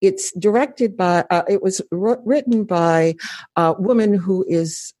it's directed by, it was written by a woman who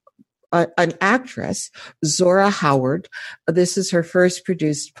is an actress, Zora Howard. This is her first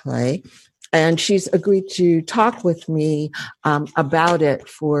produced play. And she's agreed to talk with me about it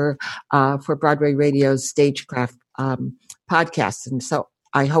for Broadway Radio's Stagecraft podcast. And so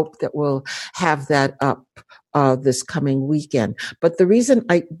I hope that we'll have that up this coming weekend. But the reason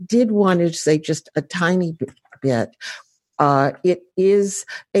I did want to say just a tiny bit, it is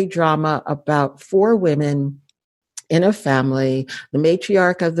a drama about 4 women in a family, the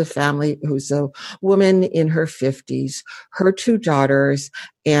matriarch of the family, who's a woman in her 50s, her two daughters,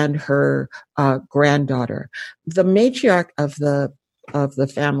 and her granddaughter. The matriarch of the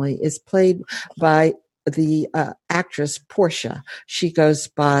family is played by the actress Portia. She goes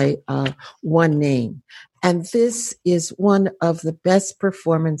by one name. And this is one of the best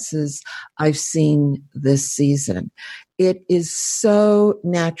performances I've seen this season. It is so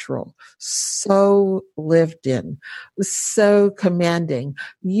natural, so lived in, so commanding.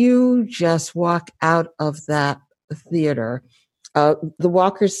 You just walk out of that theater. The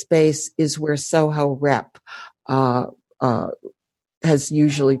Walker Space is where Soho Rep has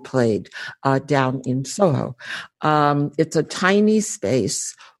usually played down in Soho. It's a tiny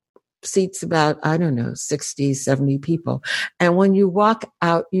space, seats about, 60, 70 people. And when you walk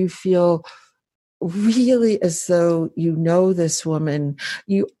out, you feel really as though you know this woman.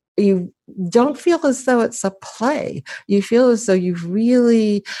 You don't feel as though it's a play. You feel as though you've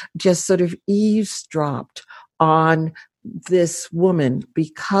really just sort of eavesdropped on this woman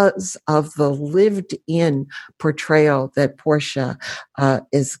because of the lived in portrayal that Portia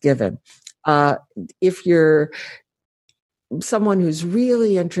is given. If you're someone who's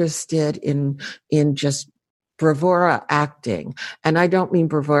really interested in just bravura acting, and I don't mean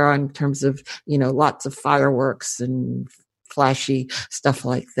bravura in terms of, lots of fireworks and flashy stuff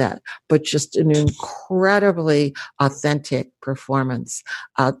like that, but just an incredibly authentic performance,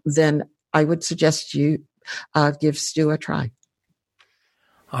 then I would suggest you give Stu a try.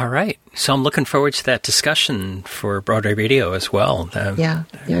 All right. So I'm looking forward to that discussion for Broadway Radio as well.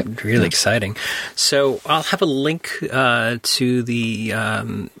 Really exciting. So I'll have a link to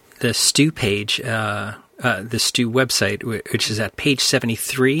the Stu page, the Stu website, which is at page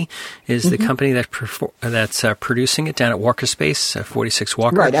 73, is the company that's producing it down at Walker Space, 46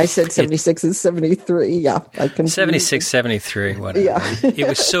 Walker. Right. I said 76 and 73. Yeah. I can 76, 73, whatever. Yeah. It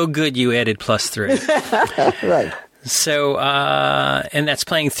was so good you added +3. Right. So, and that's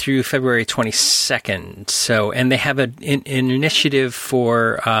playing through February 22nd. So, and they have an initiative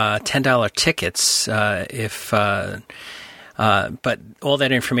for $10 tickets. But all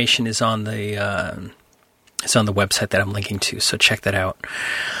that information is on the website that I'm linking to. So check that out.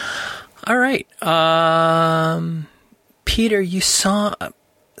 All right, Peter, you saw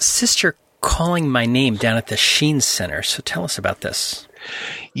Sister Calling My Name down at the Sheen Center. So tell us about this.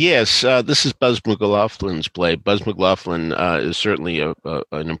 Yes, this is Buzz McLaughlin's play. Buzz McLaughlin is certainly an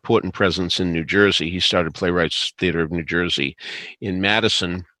important presence in New Jersey. He started Playwrights Theater of New Jersey in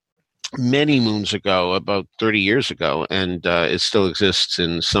Madison many moons ago, about 30 years ago, and it still exists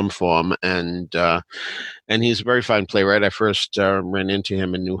in some form. And he's a very fine playwright. I first ran into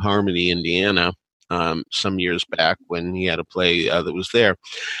him in New Harmony, Indiana, some years back when he had a play that was there.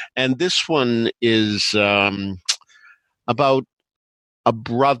 And this one is about a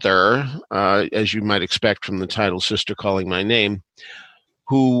brother, as you might expect from the title, Sister Calling My Name,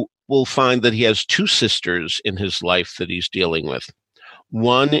 who will find that he has two sisters in his life that he's dealing with.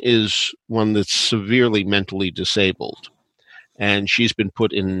 One is one that's severely mentally disabled, and she's been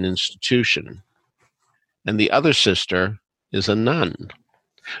put in an institution. And the other sister is a nun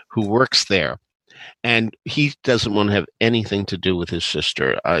who works there. And he doesn't want to have anything to do with his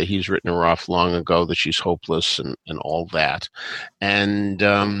sister. He's written her off long ago that she's hopeless and all that. And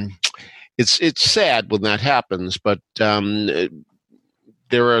it's sad when that happens, but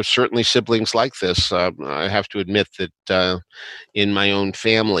there are certainly siblings like this. I have to admit that in my own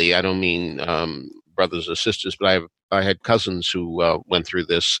family, I don't mean brothers or sisters, but I had cousins who went through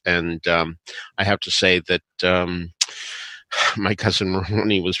this. And I have to say that my cousin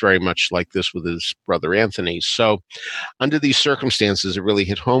Ronnie was very much like this with his brother Anthony. So under these circumstances, it really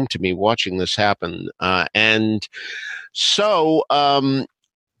hit home to me watching this happen. And so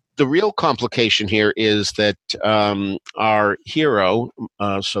the real complication here is that our hero,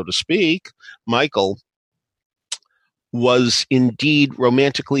 so to speak, Michael, was indeed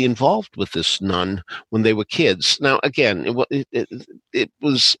romantically involved with this nun when they were kids. Now, again, it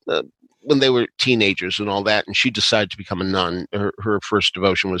was when they were teenagers and all that, and she decided to become a nun. Her first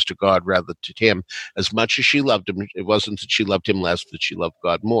devotion was to God rather to him. As much as she loved him, it wasn't that she loved him less, that she loved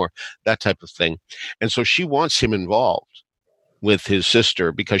God more, that type of thing. And so she wants him involved with his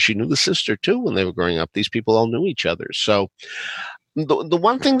sister because she knew the sister too when they were growing up. These people all knew each other. So the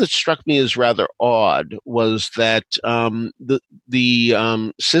one thing that struck me as rather odd was that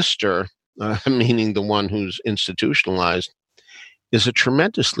the sister, meaning the one who's institutionalized, is a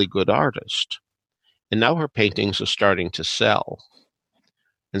tremendously good artist. And now her paintings are starting to sell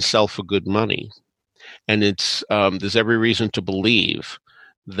and sell for good money. And it's there's every reason to believe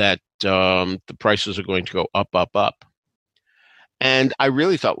that the prices are going to go up, up, up. And I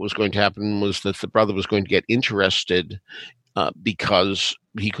really thought what was going to happen was that the brother was going to get interested because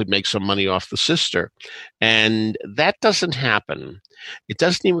he could make some money off the sister. And that doesn't happen. It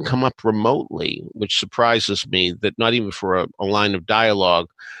doesn't even come up remotely, which surprises me that not even for a line of dialogue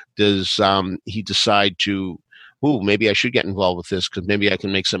does he decide to, maybe I should get involved with this because maybe I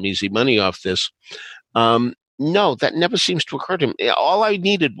can make some easy money off this. No, that never seems to occur to him. All I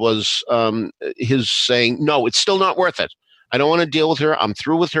needed was his saying, no, it's still not worth it. I don't want to deal with her. I'm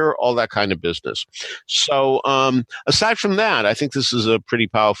through with her, all that kind of business. So aside from that, I think this is a pretty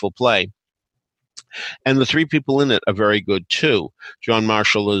powerful play. And the three people in it are very good, too. John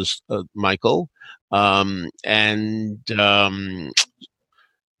Marshall is Michael, and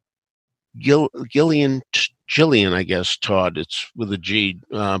Gillian, I guess, Todd. It's with a G,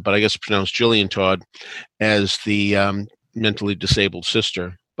 but I guess it's pronounced Gillian Todd as the mentally disabled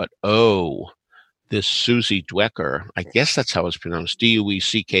sister. But this Susie Dwecker, I guess that's how it's pronounced,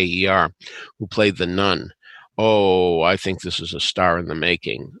 Duecker, who played the nun. I think this is a star in the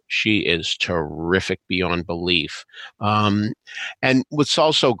making. She is terrific beyond belief. And what's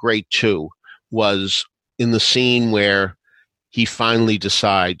also great, too, was in the scene where he finally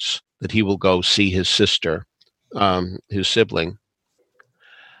decides that he will go see his sister, his sibling,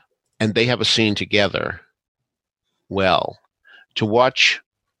 and they have a scene together. Well, to watch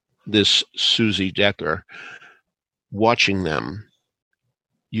this Susie Decker, watching them,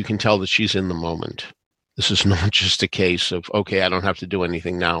 you can tell that she's in the moment. This is not just a case of, okay, I don't have to do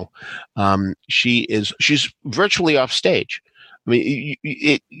anything now. She's virtually off stage. I mean,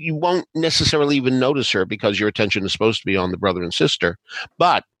 you won't necessarily even notice her because your attention is supposed to be on the brother and sister.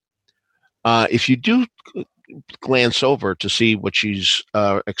 But if you do glance over to see what she's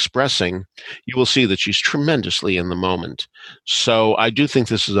expressing, you will see that she's tremendously in the moment. So I do think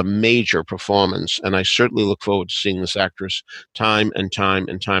this is a major performance, and I certainly look forward to seeing this actress time and time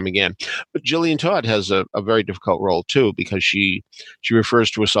and time again. But Gillian Todd has a very difficult role, too, because she refers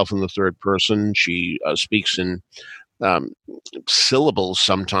to herself in the third person. She speaks in syllables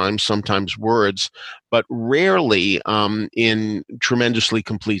sometimes words, but rarely in tremendously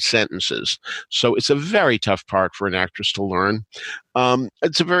complete sentences. So it's a very tough part for an actress to learn.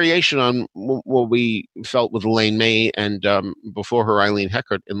 It's a variation on what we felt with Elaine May and before her Eileen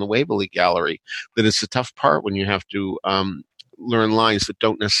Heckert in the Waverly Gallery, that it's a tough part when you have to learn lines that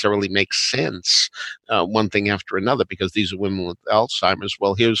don't necessarily make sense one thing after another, because these are women with Alzheimer's.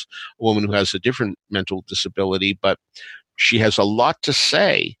 Well, here's a woman who has a different mental disability, but she has a lot to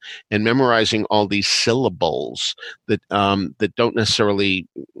say, and memorizing all these syllables that don't necessarily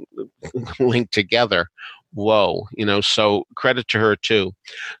link together. Whoa, so credit to her too.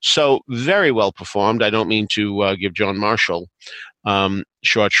 So very well performed. I don't mean to give John Marshall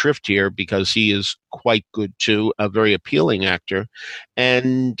short shrift here, because he is quite good too, a very appealing actor.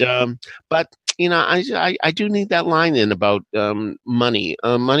 And but I do need that line in about money.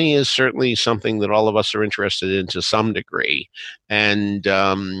 Money is certainly something that all of us are interested in to some degree, and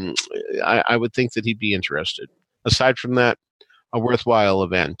I would think that he'd be interested. Aside from that, a worthwhile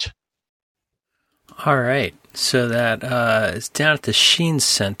event. All right. So that is down at the Sheen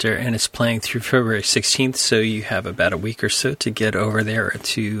Center, and it's playing through February 16th, so you have about a week or so to get over there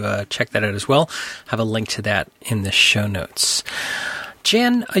to check that out as well. Have a link to that in the show notes.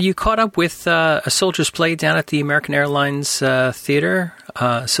 Jan, are you caught up with A Soldier's Play down at the American Airlines Theater?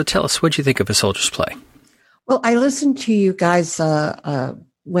 So tell us, what do you think of A Soldier's Play? Well, I listened to you guys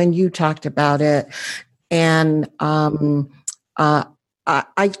when you talked about it, and I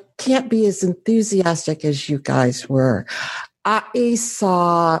can't be as enthusiastic as you guys were. I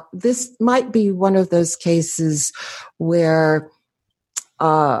saw this might be one of those cases where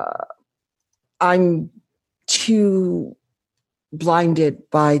I'm too blinded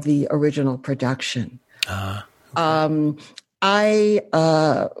by the original production. Okay.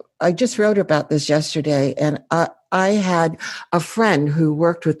 I just wrote about this yesterday, and I had a friend who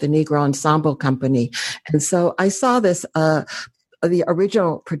worked with the Negro Ensemble Company, and so I saw this the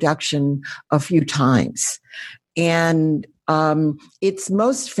original production a few times. And it's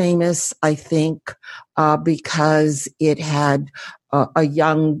most famous, I think, because it had a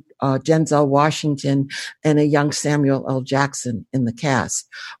young Denzel Washington and a young Samuel L. Jackson in the cast.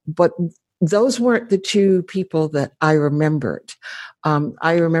 But those weren't the two people that I remembered.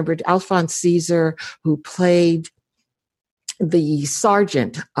 I remembered Alphonse Caesar, who played the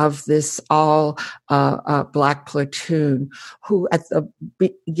sergeant of this all black platoon, who at the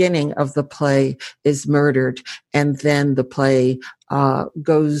beginning of the play is murdered, and then the play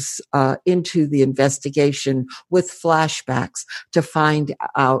goes into the investigation with flashbacks to find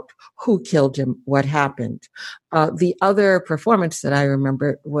out who killed him, what happened. The other performance that I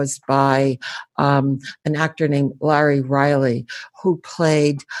remember was by an actor named Larry Riley, who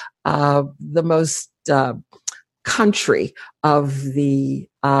played the most country of the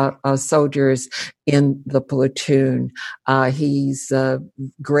soldiers in the platoon. He's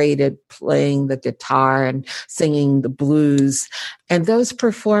great at playing the guitar and singing the blues. And those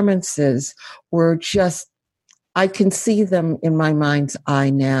performances were just, I can see them in my mind's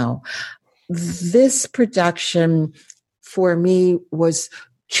eye now. This production for me was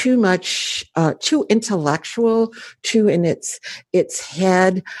too much, too intellectual, too in its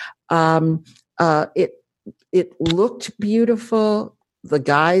head. It looked beautiful. The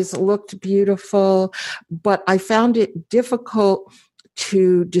guys looked beautiful, but I found it difficult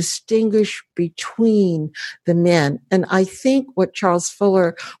to distinguish between the men. And I think what Charles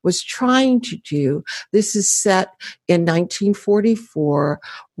Fuller was trying to do, this is set in 1944,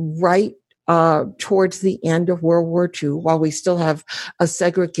 right towards the end of World War II, while we still have a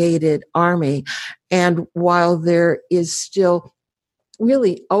segregated army, and while there is still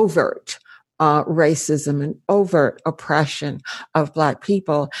really overt racism and overt oppression of Black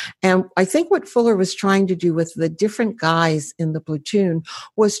people. And I think what Fuller was trying to do with the different guys in the platoon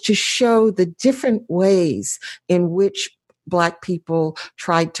was to show the different ways in which Black people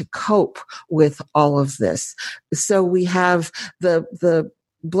tried to cope with all of this. So we have the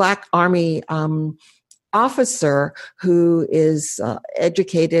Black Army officer who is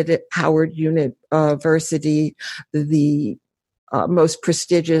educated at Howard University, the most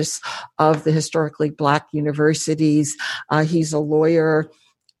prestigious of the historically Black universities. He's a lawyer.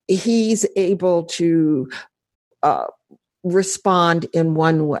 He's able to respond in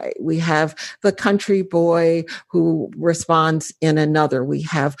one way. We have the country boy who responds in another. We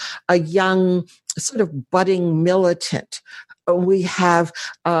have a young sort of budding militant. We have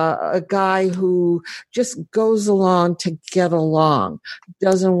a guy who just goes along to get along,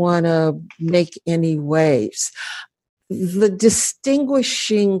 doesn't want to make any waves. The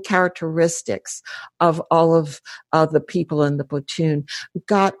distinguishing characteristics of all of the people in the platoon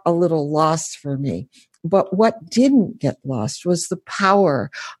got a little lost for me. But what didn't get lost was the power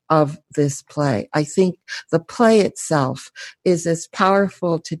of this play. I think the play itself is as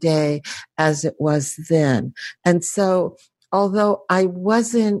powerful today as it was then. And so, although I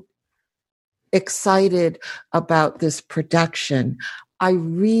wasn't excited about this production, I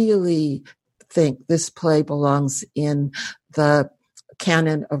really think this play belongs in the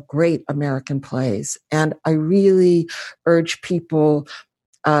canon of great American plays. And I really urge people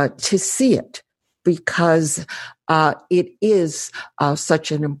to see it, because it is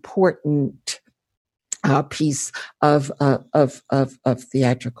such an important piece of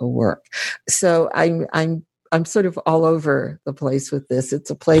theatrical work. So I'm sort of all over the place with this. It's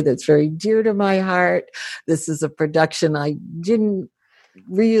a play that's very dear to my heart. This is a production I didn't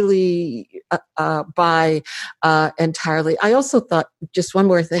really buy entirely. I also thought, just one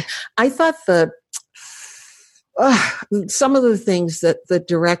more thing, I thought some of the things that the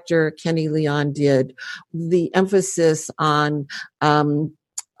director Kenny Leon did, the emphasis on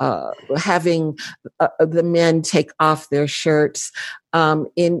having the men take off their shirts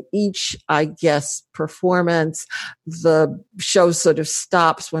in each, I guess, performance. The show sort of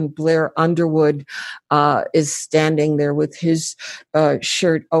stops when Blair Underwood is standing there with his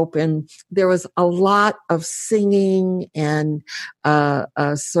shirt open. There was a lot of singing and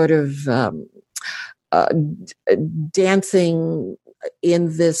sort of dancing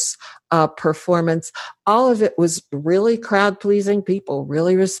in this performance. All of it was really crowd pleasing. People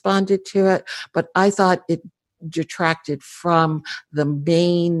really responded to it, but I thought it detracted from the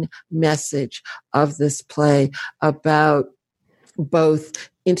main message of this play about both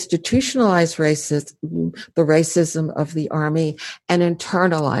institutionalized racism, the racism of the army, and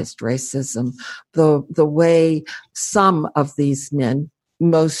internalized racism, the way some of these men,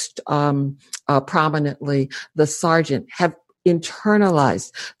 most prominently the sergeant, have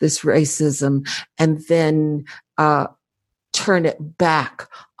internalized this racism and then turn it back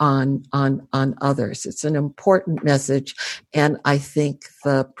on others. It's an important message, and I think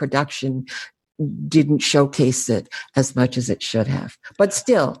the production didn't showcase it as much as it should have. But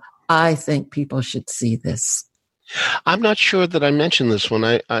still, I think people should see this. I'm not sure that I mentioned this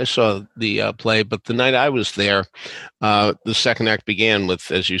when I saw the play, but the night I was there, the second act began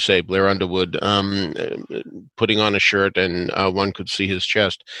with, as you say, Blair Underwood putting on a shirt, and one could see his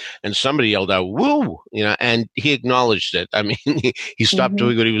chest, and somebody yelled out "Woo!" And he acknowledged it. I mean, he stopped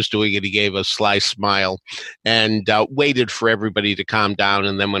doing what he was doing, and he gave a sly smile, and waited for everybody to calm down,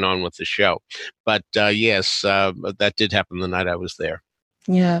 and then went on with the show. But yes, that did happen the night I was there.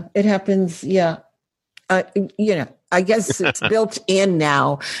 Yeah, it happens. Yeah. I guess it's built in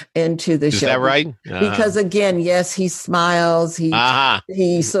now into the show. Is that right? Because again, yes, he smiles.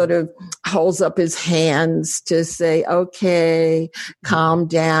 He sort of holds up his hands to say, "Okay, calm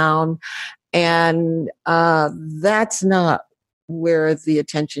down," and that's not where the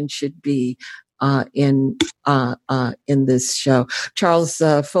attention should be in this show. Charles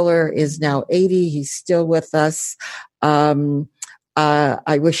Fuller is now 80. He's still with us.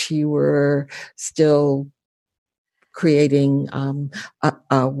 I wish he were still creating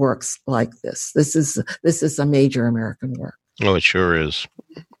works like this. This is a major American work. Oh, it sure is.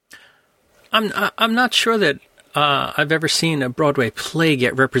 I'm not sure that I've ever seen a Broadway play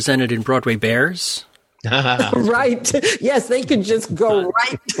get represented in Broadway Bears. Right. Yes, they could just go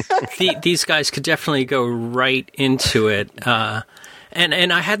right. These guys could definitely go right into it.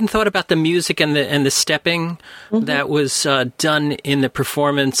 And I hadn't thought about the music and the stepping that was done in the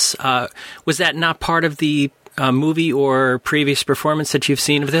performance. Was that not part of the movie or previous performance that you've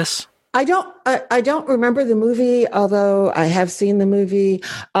seen of this? I don't remember the movie, although I have seen the movie.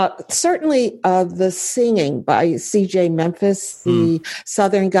 Certainly, the singing by C.J. Memphis, the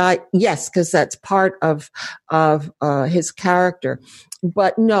Southern guy. Yes, because that's part of his character.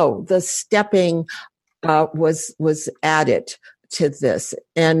 But no, the stepping was added to this.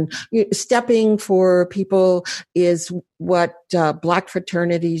 And stepping for people is what Black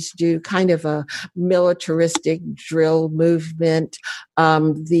fraternities do, kind of a militaristic drill movement.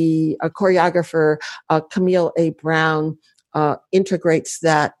 The choreographer, Camille A. Brown, integrates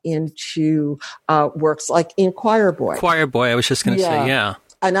that into works like in Choir Boy. Choir Boy, I was just going to say, yeah.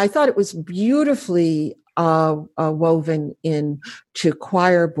 And I thought it was beautifully woven into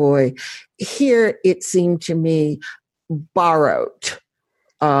Choir Boy. Here, it seemed to me borrowed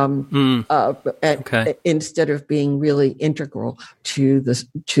instead of being really integral to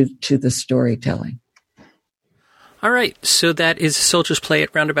the storytelling. All right, so that is Soldier's Play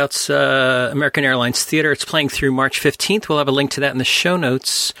at Roundabout's American Airlines Theater. It's playing through March 15th. We'll have a link to that in the show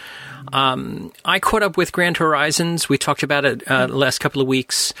notes. I caught up with Grand Horizons. We talked about it the last couple of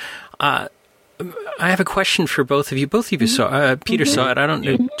weeks. I have a question for both of you. Both of you saw Peter saw it. I don't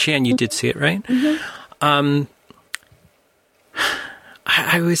know, Jan, you did see it, right?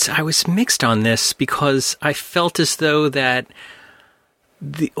 I was mixed on this because I felt as though that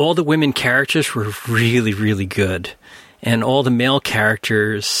all the women characters were really, really good, and all the male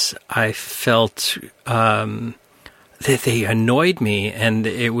characters I felt that they annoyed me, and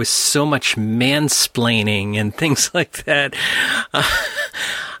it was so much mansplaining and things like that.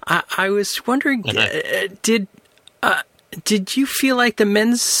 I was wondering, did you feel like the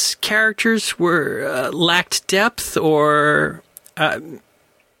men's characters were lacked depth, or I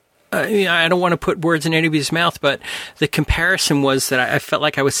don't want to put words in anybody's mouth, but the comparison was that I felt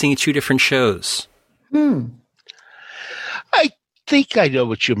like I was seeing two different shows. I think I know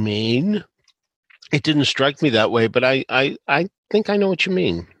what you mean. It didn't strike me that way, but I think I know what you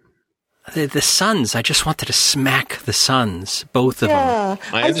mean. The sons, I just wanted to smack the sons, both of them.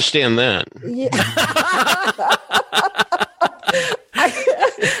 I understand that. Yeah.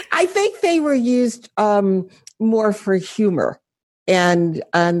 I think they were used more for humor, and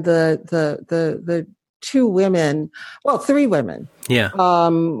the two women, well, three women,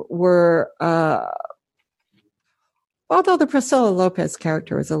 were. Although the Priscilla Lopez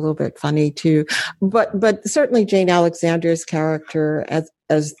character is a little bit funny too, but certainly Jane Alexander's character as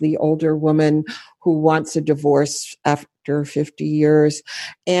the older woman who wants a divorce after 50 years,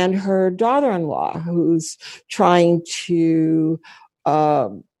 and her daughter-in-law who's trying to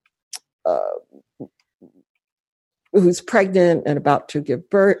who's pregnant and about to give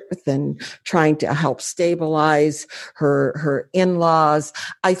birth and trying to help stabilize her in-laws.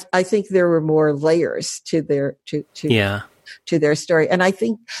 I think there were more layers to their to their story. And I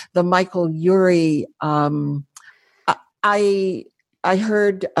think the Michael Urie, I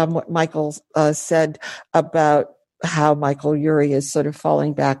heard what Michael said about how Michael Urie is sort of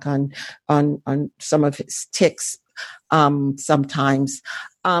falling back on some of his tics sometimes.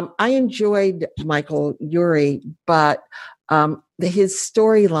 I enjoyed Michael Urie, but his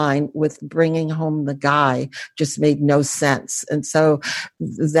storyline with bringing home the guy just made no sense. And so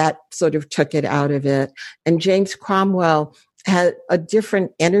that sort of took it out of it. And James Cromwell had a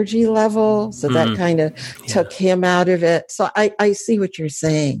different energy level. So that kind of took him out of it. So I see what you're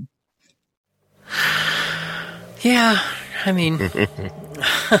saying. Yeah. I mean,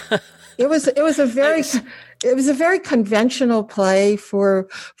 it was a very conventional play for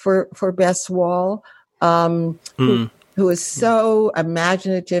Bess Wall, who is so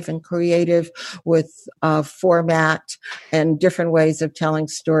imaginative and creative with format and different ways of telling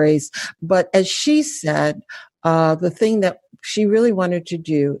stories. But as she said, the thing that she really wanted to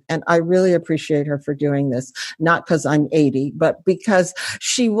do, and I really appreciate her for doing this, not because I'm 80, but because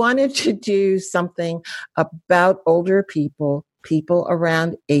she wanted to do something about older people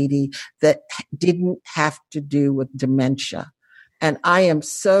around 80 that didn't have to do with dementia. And I am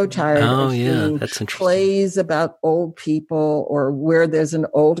so tired of seeing plays about old people or where there's an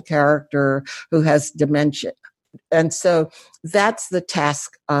old character who has dementia. And so that's the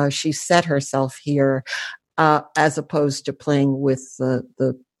task she set herself here, as opposed to playing with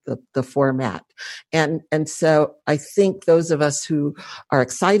the format. And so I think those of us who are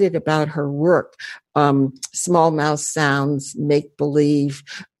excited about her work, Small Mouse Sounds, Make Believe,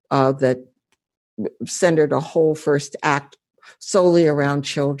 that centered a whole first act solely around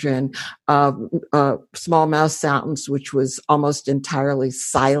children, Small Mouse Sounds, which was almost entirely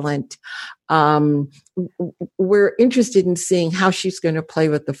silent. We're interested in seeing how she's going to play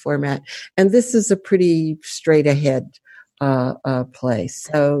with the format. And this is a pretty straight ahead play.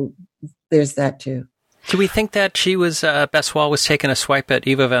 So there's that too. Do we think that she was, Bess Wall was taking a swipe at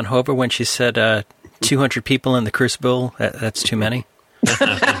Eva Van Hove when she said 200 people in the Crucible? That's too many?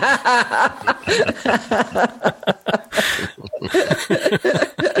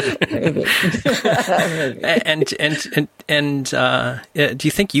 Maybe. And do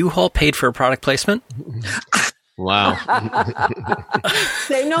you think U-Haul paid for a product placement? Wow.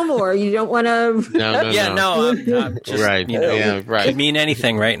 Say no more. You don't want to. No. I'm just, right. Right. Could mean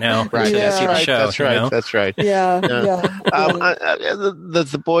anything right now. Right. That's right. That's right. Yeah. The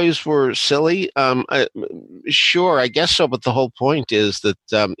boys were silly. Sure, I guess so. But the whole point is that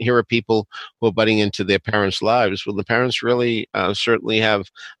here are people who are butting into their parents' lives. Well, the parents really certainly have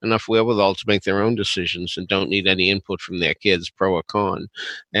enough wherewithal to make their own decisions and don't need any input from their kids, pro or con.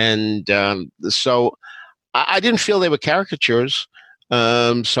 And so I didn't feel they were caricatures.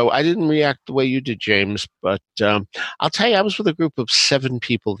 So I didn't react the way you did, James. But I'll tell you, I was with a group of 7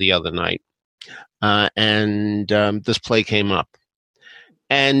 people the other night. And this play came up.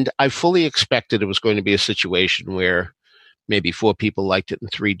 And I fully expected it was going to be a situation where maybe 4 people liked it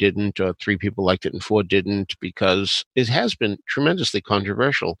and 3 didn't, or 3 people liked it and 4 didn't, because it has been tremendously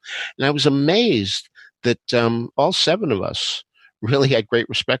controversial. And I was amazed that all 7 of us really had great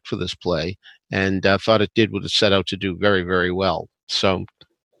respect for this play and thought it did what it set out to do very, very well. So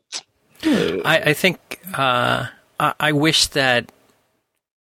I think I wish that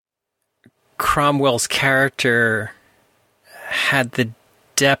Cromwell's character had the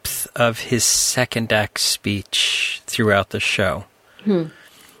depth of his second act speech throughout the show.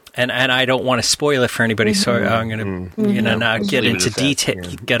 And I don't want to spoil it for anybody, so I'm going to not get into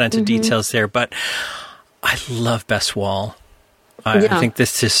details there. But I love Bess Wall. I think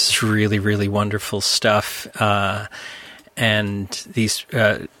this is really, really wonderful stuff. And these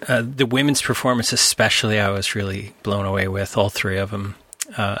the women's performance especially, I was really blown away with, all 3 of them.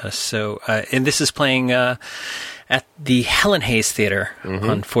 And this is playing at the Helen Hayes Theater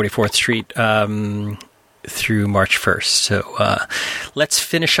on 44th Street through March 1st. So let's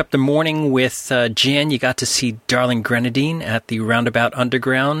finish up the morning with Jan. You got to see Darling Grenadine at the Roundabout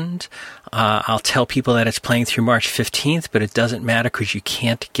Underground. I'll tell people that it's playing through March 15th, but it doesn't matter because you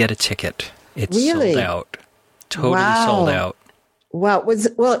can't get a ticket. It's really? Sold out. Totally sold out. Wow.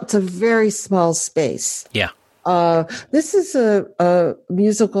 It's a very small space. Yeah. This is a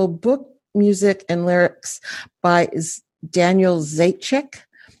musical book, music, and lyrics by Daniel Zaitchik,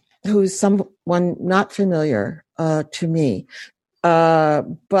 who's someone not familiar to me.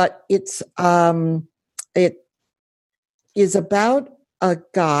 But it is about a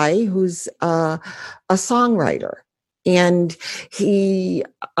guy who's a songwriter. And he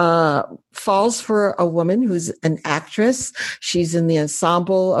falls for a woman who's an actress. She's in the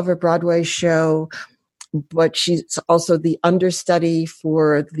ensemble of a Broadway show, but she's also the understudy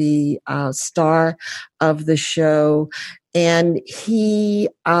for the star of the show. And he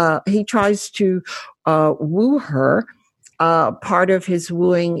tries to woo her. Part of his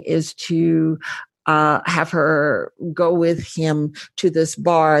wooing is to have her go with him to this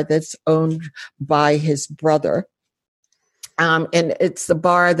bar that's owned by his brother. And it's the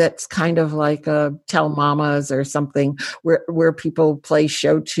bar that's kind of like a Tell Mamas or something where people play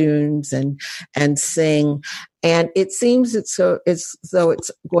show tunes and sing. And it seems it's though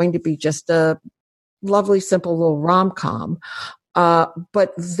it's going to be just a lovely, simple little rom-com.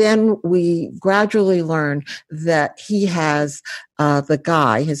 But then we gradually learn that he has the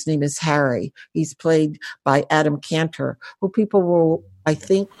guy, his name is Harry. He's played by Adam Cantor, who people will, I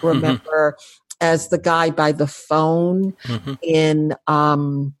think, remember as the guy by the phone in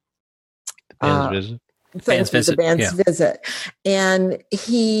Band's Visit. The Band's Visit. And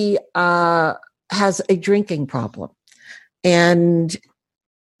he has a drinking problem. And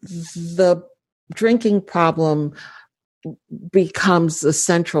the drinking problem becomes the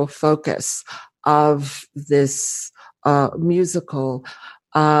central focus of this musical,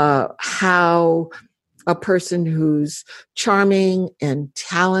 how a person who's charming and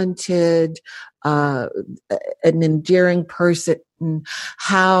talented, an endearing person,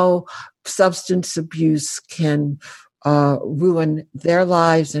 how substance abuse can ruin their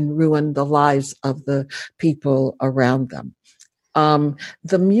lives and ruin the lives of the people around them.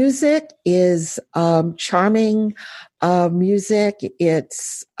 The music is charming music.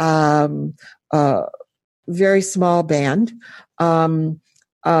 It's very small band.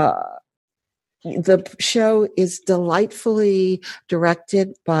 The show is delightfully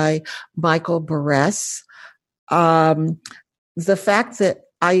directed by Michael Barres. The fact that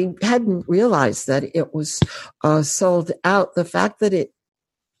I hadn't realized that it was sold out, the fact that it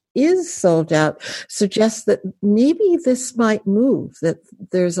is sold out suggests that maybe this might move, that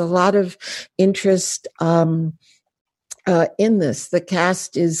there's a lot of interest in this. The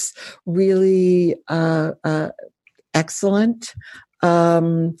cast is really excellent.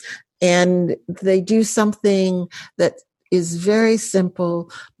 And they do something that is very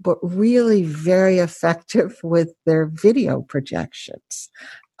simple, but really very effective with their video projections.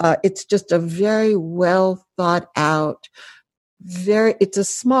 It's just a very well thought out, it's a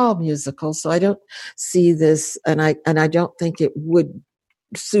small musical, so I don't see this, and I don't think it would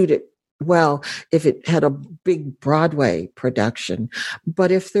suit it well if it had a big Broadway production.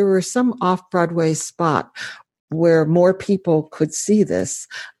 But if there were some off-Broadway spot where more people could see this,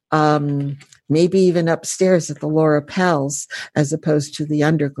 maybe even upstairs at the Laura Pels, as opposed to the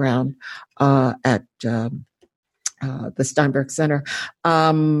underground at the Steinberg Center,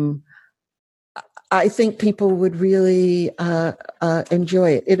 I think people would really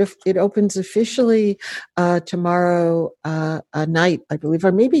enjoy it. It opens officially tomorrow night, I believe,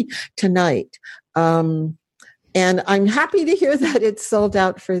 or maybe tonight. And I'm happy to hear that it's sold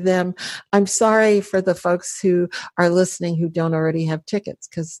out for them. I'm sorry for the folks who are listening who don't already have tickets,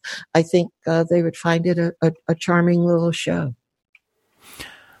 because I think they would find it a charming little show.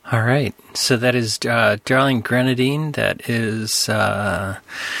 All right. So that is Darling Grenadine. That is...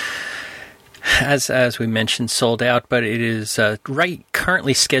 As we mentioned, sold out, but it is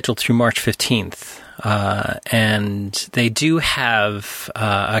currently scheduled through March 15th. And they do have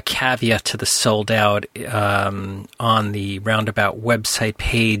a caveat to the sold out on the Roundabout website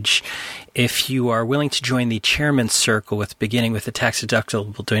page. If you are willing to join the Chairman's Circle, beginning with a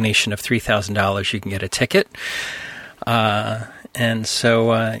tax-deductible donation of $3,000, you can get a ticket. And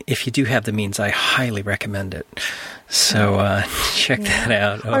so if you do have the means, I highly recommend it. So check that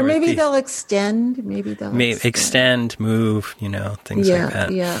out. Or maybe they'll extend. Extend, move, things like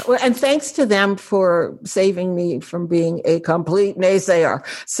that. Yeah. Well, and thanks to them for saving me from being a complete naysayer.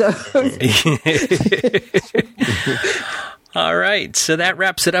 So. All right, so that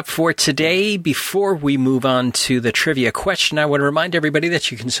wraps it up for today. Before we move on to the trivia question, I want to remind everybody that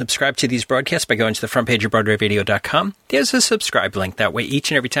you can subscribe to these broadcasts by going to the front page of BroadwayRadio.com. There's a subscribe link. That way,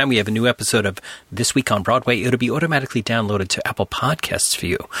 each and every time we have a new episode of This Week on Broadway, it'll be automatically downloaded to Apple Podcasts for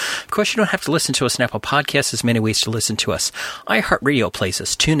you. Of course, you don't have to listen to us on Apple Podcasts. There's many ways to listen to us. iHeartRadio plays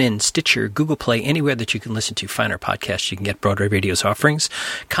us. TuneIn, Stitcher, Google Play, anywhere that you can listen to finer podcasts, you can get Broadway Radio's offerings.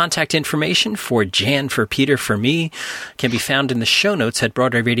 Contact information for Jan, for Peter, for me can be found in the show notes at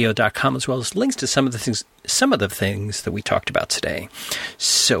BroadwayRadio.com, as well as links to some of the things that we talked about today.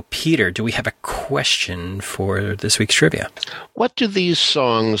 So, Peter, do we have a question for this week's trivia? What do these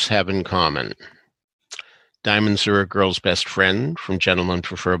songs have in common? Diamonds Are a Girl's Best Friend from Gentlemen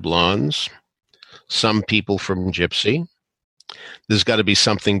Prefer Blondes. Some People from Gypsy. There's Got to Be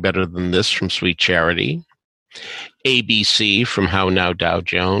Something Better Than This from Sweet Charity. ABC from How Now Dow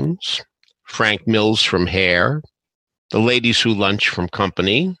Jones. Frank Mills from Hair. The Ladies Who Lunch from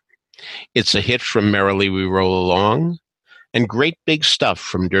Company. It's a Hit from Merrily We Roll Along. And Great Big Stuff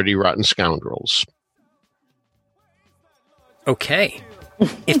from Dirty Rotten Scoundrels. Okay.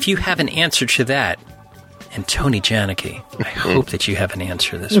 If you have an answer to that, and Tony Janicki? I hope that you have an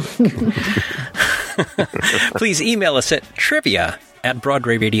answer this week. Please email us at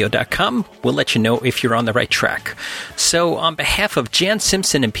trivia@broadwayradio.com. We'll let you know if you're on the right track. So on behalf of Jan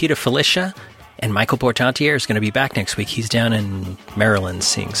Simpson and Peter Felicia, and Michael Portantiere is going to be back next week. He's down in Maryland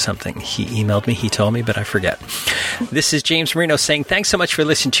seeing something. He emailed me, he told me, but I forget. This is James Marino saying thanks so much for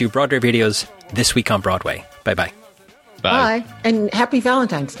listening to Broadway Radio's This Week on Broadway. Bye-bye. Bye. And happy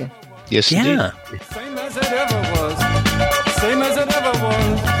Valentine's Day. Yes, indeed. Same as it ever was. Same as it ever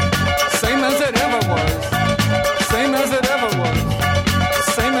was.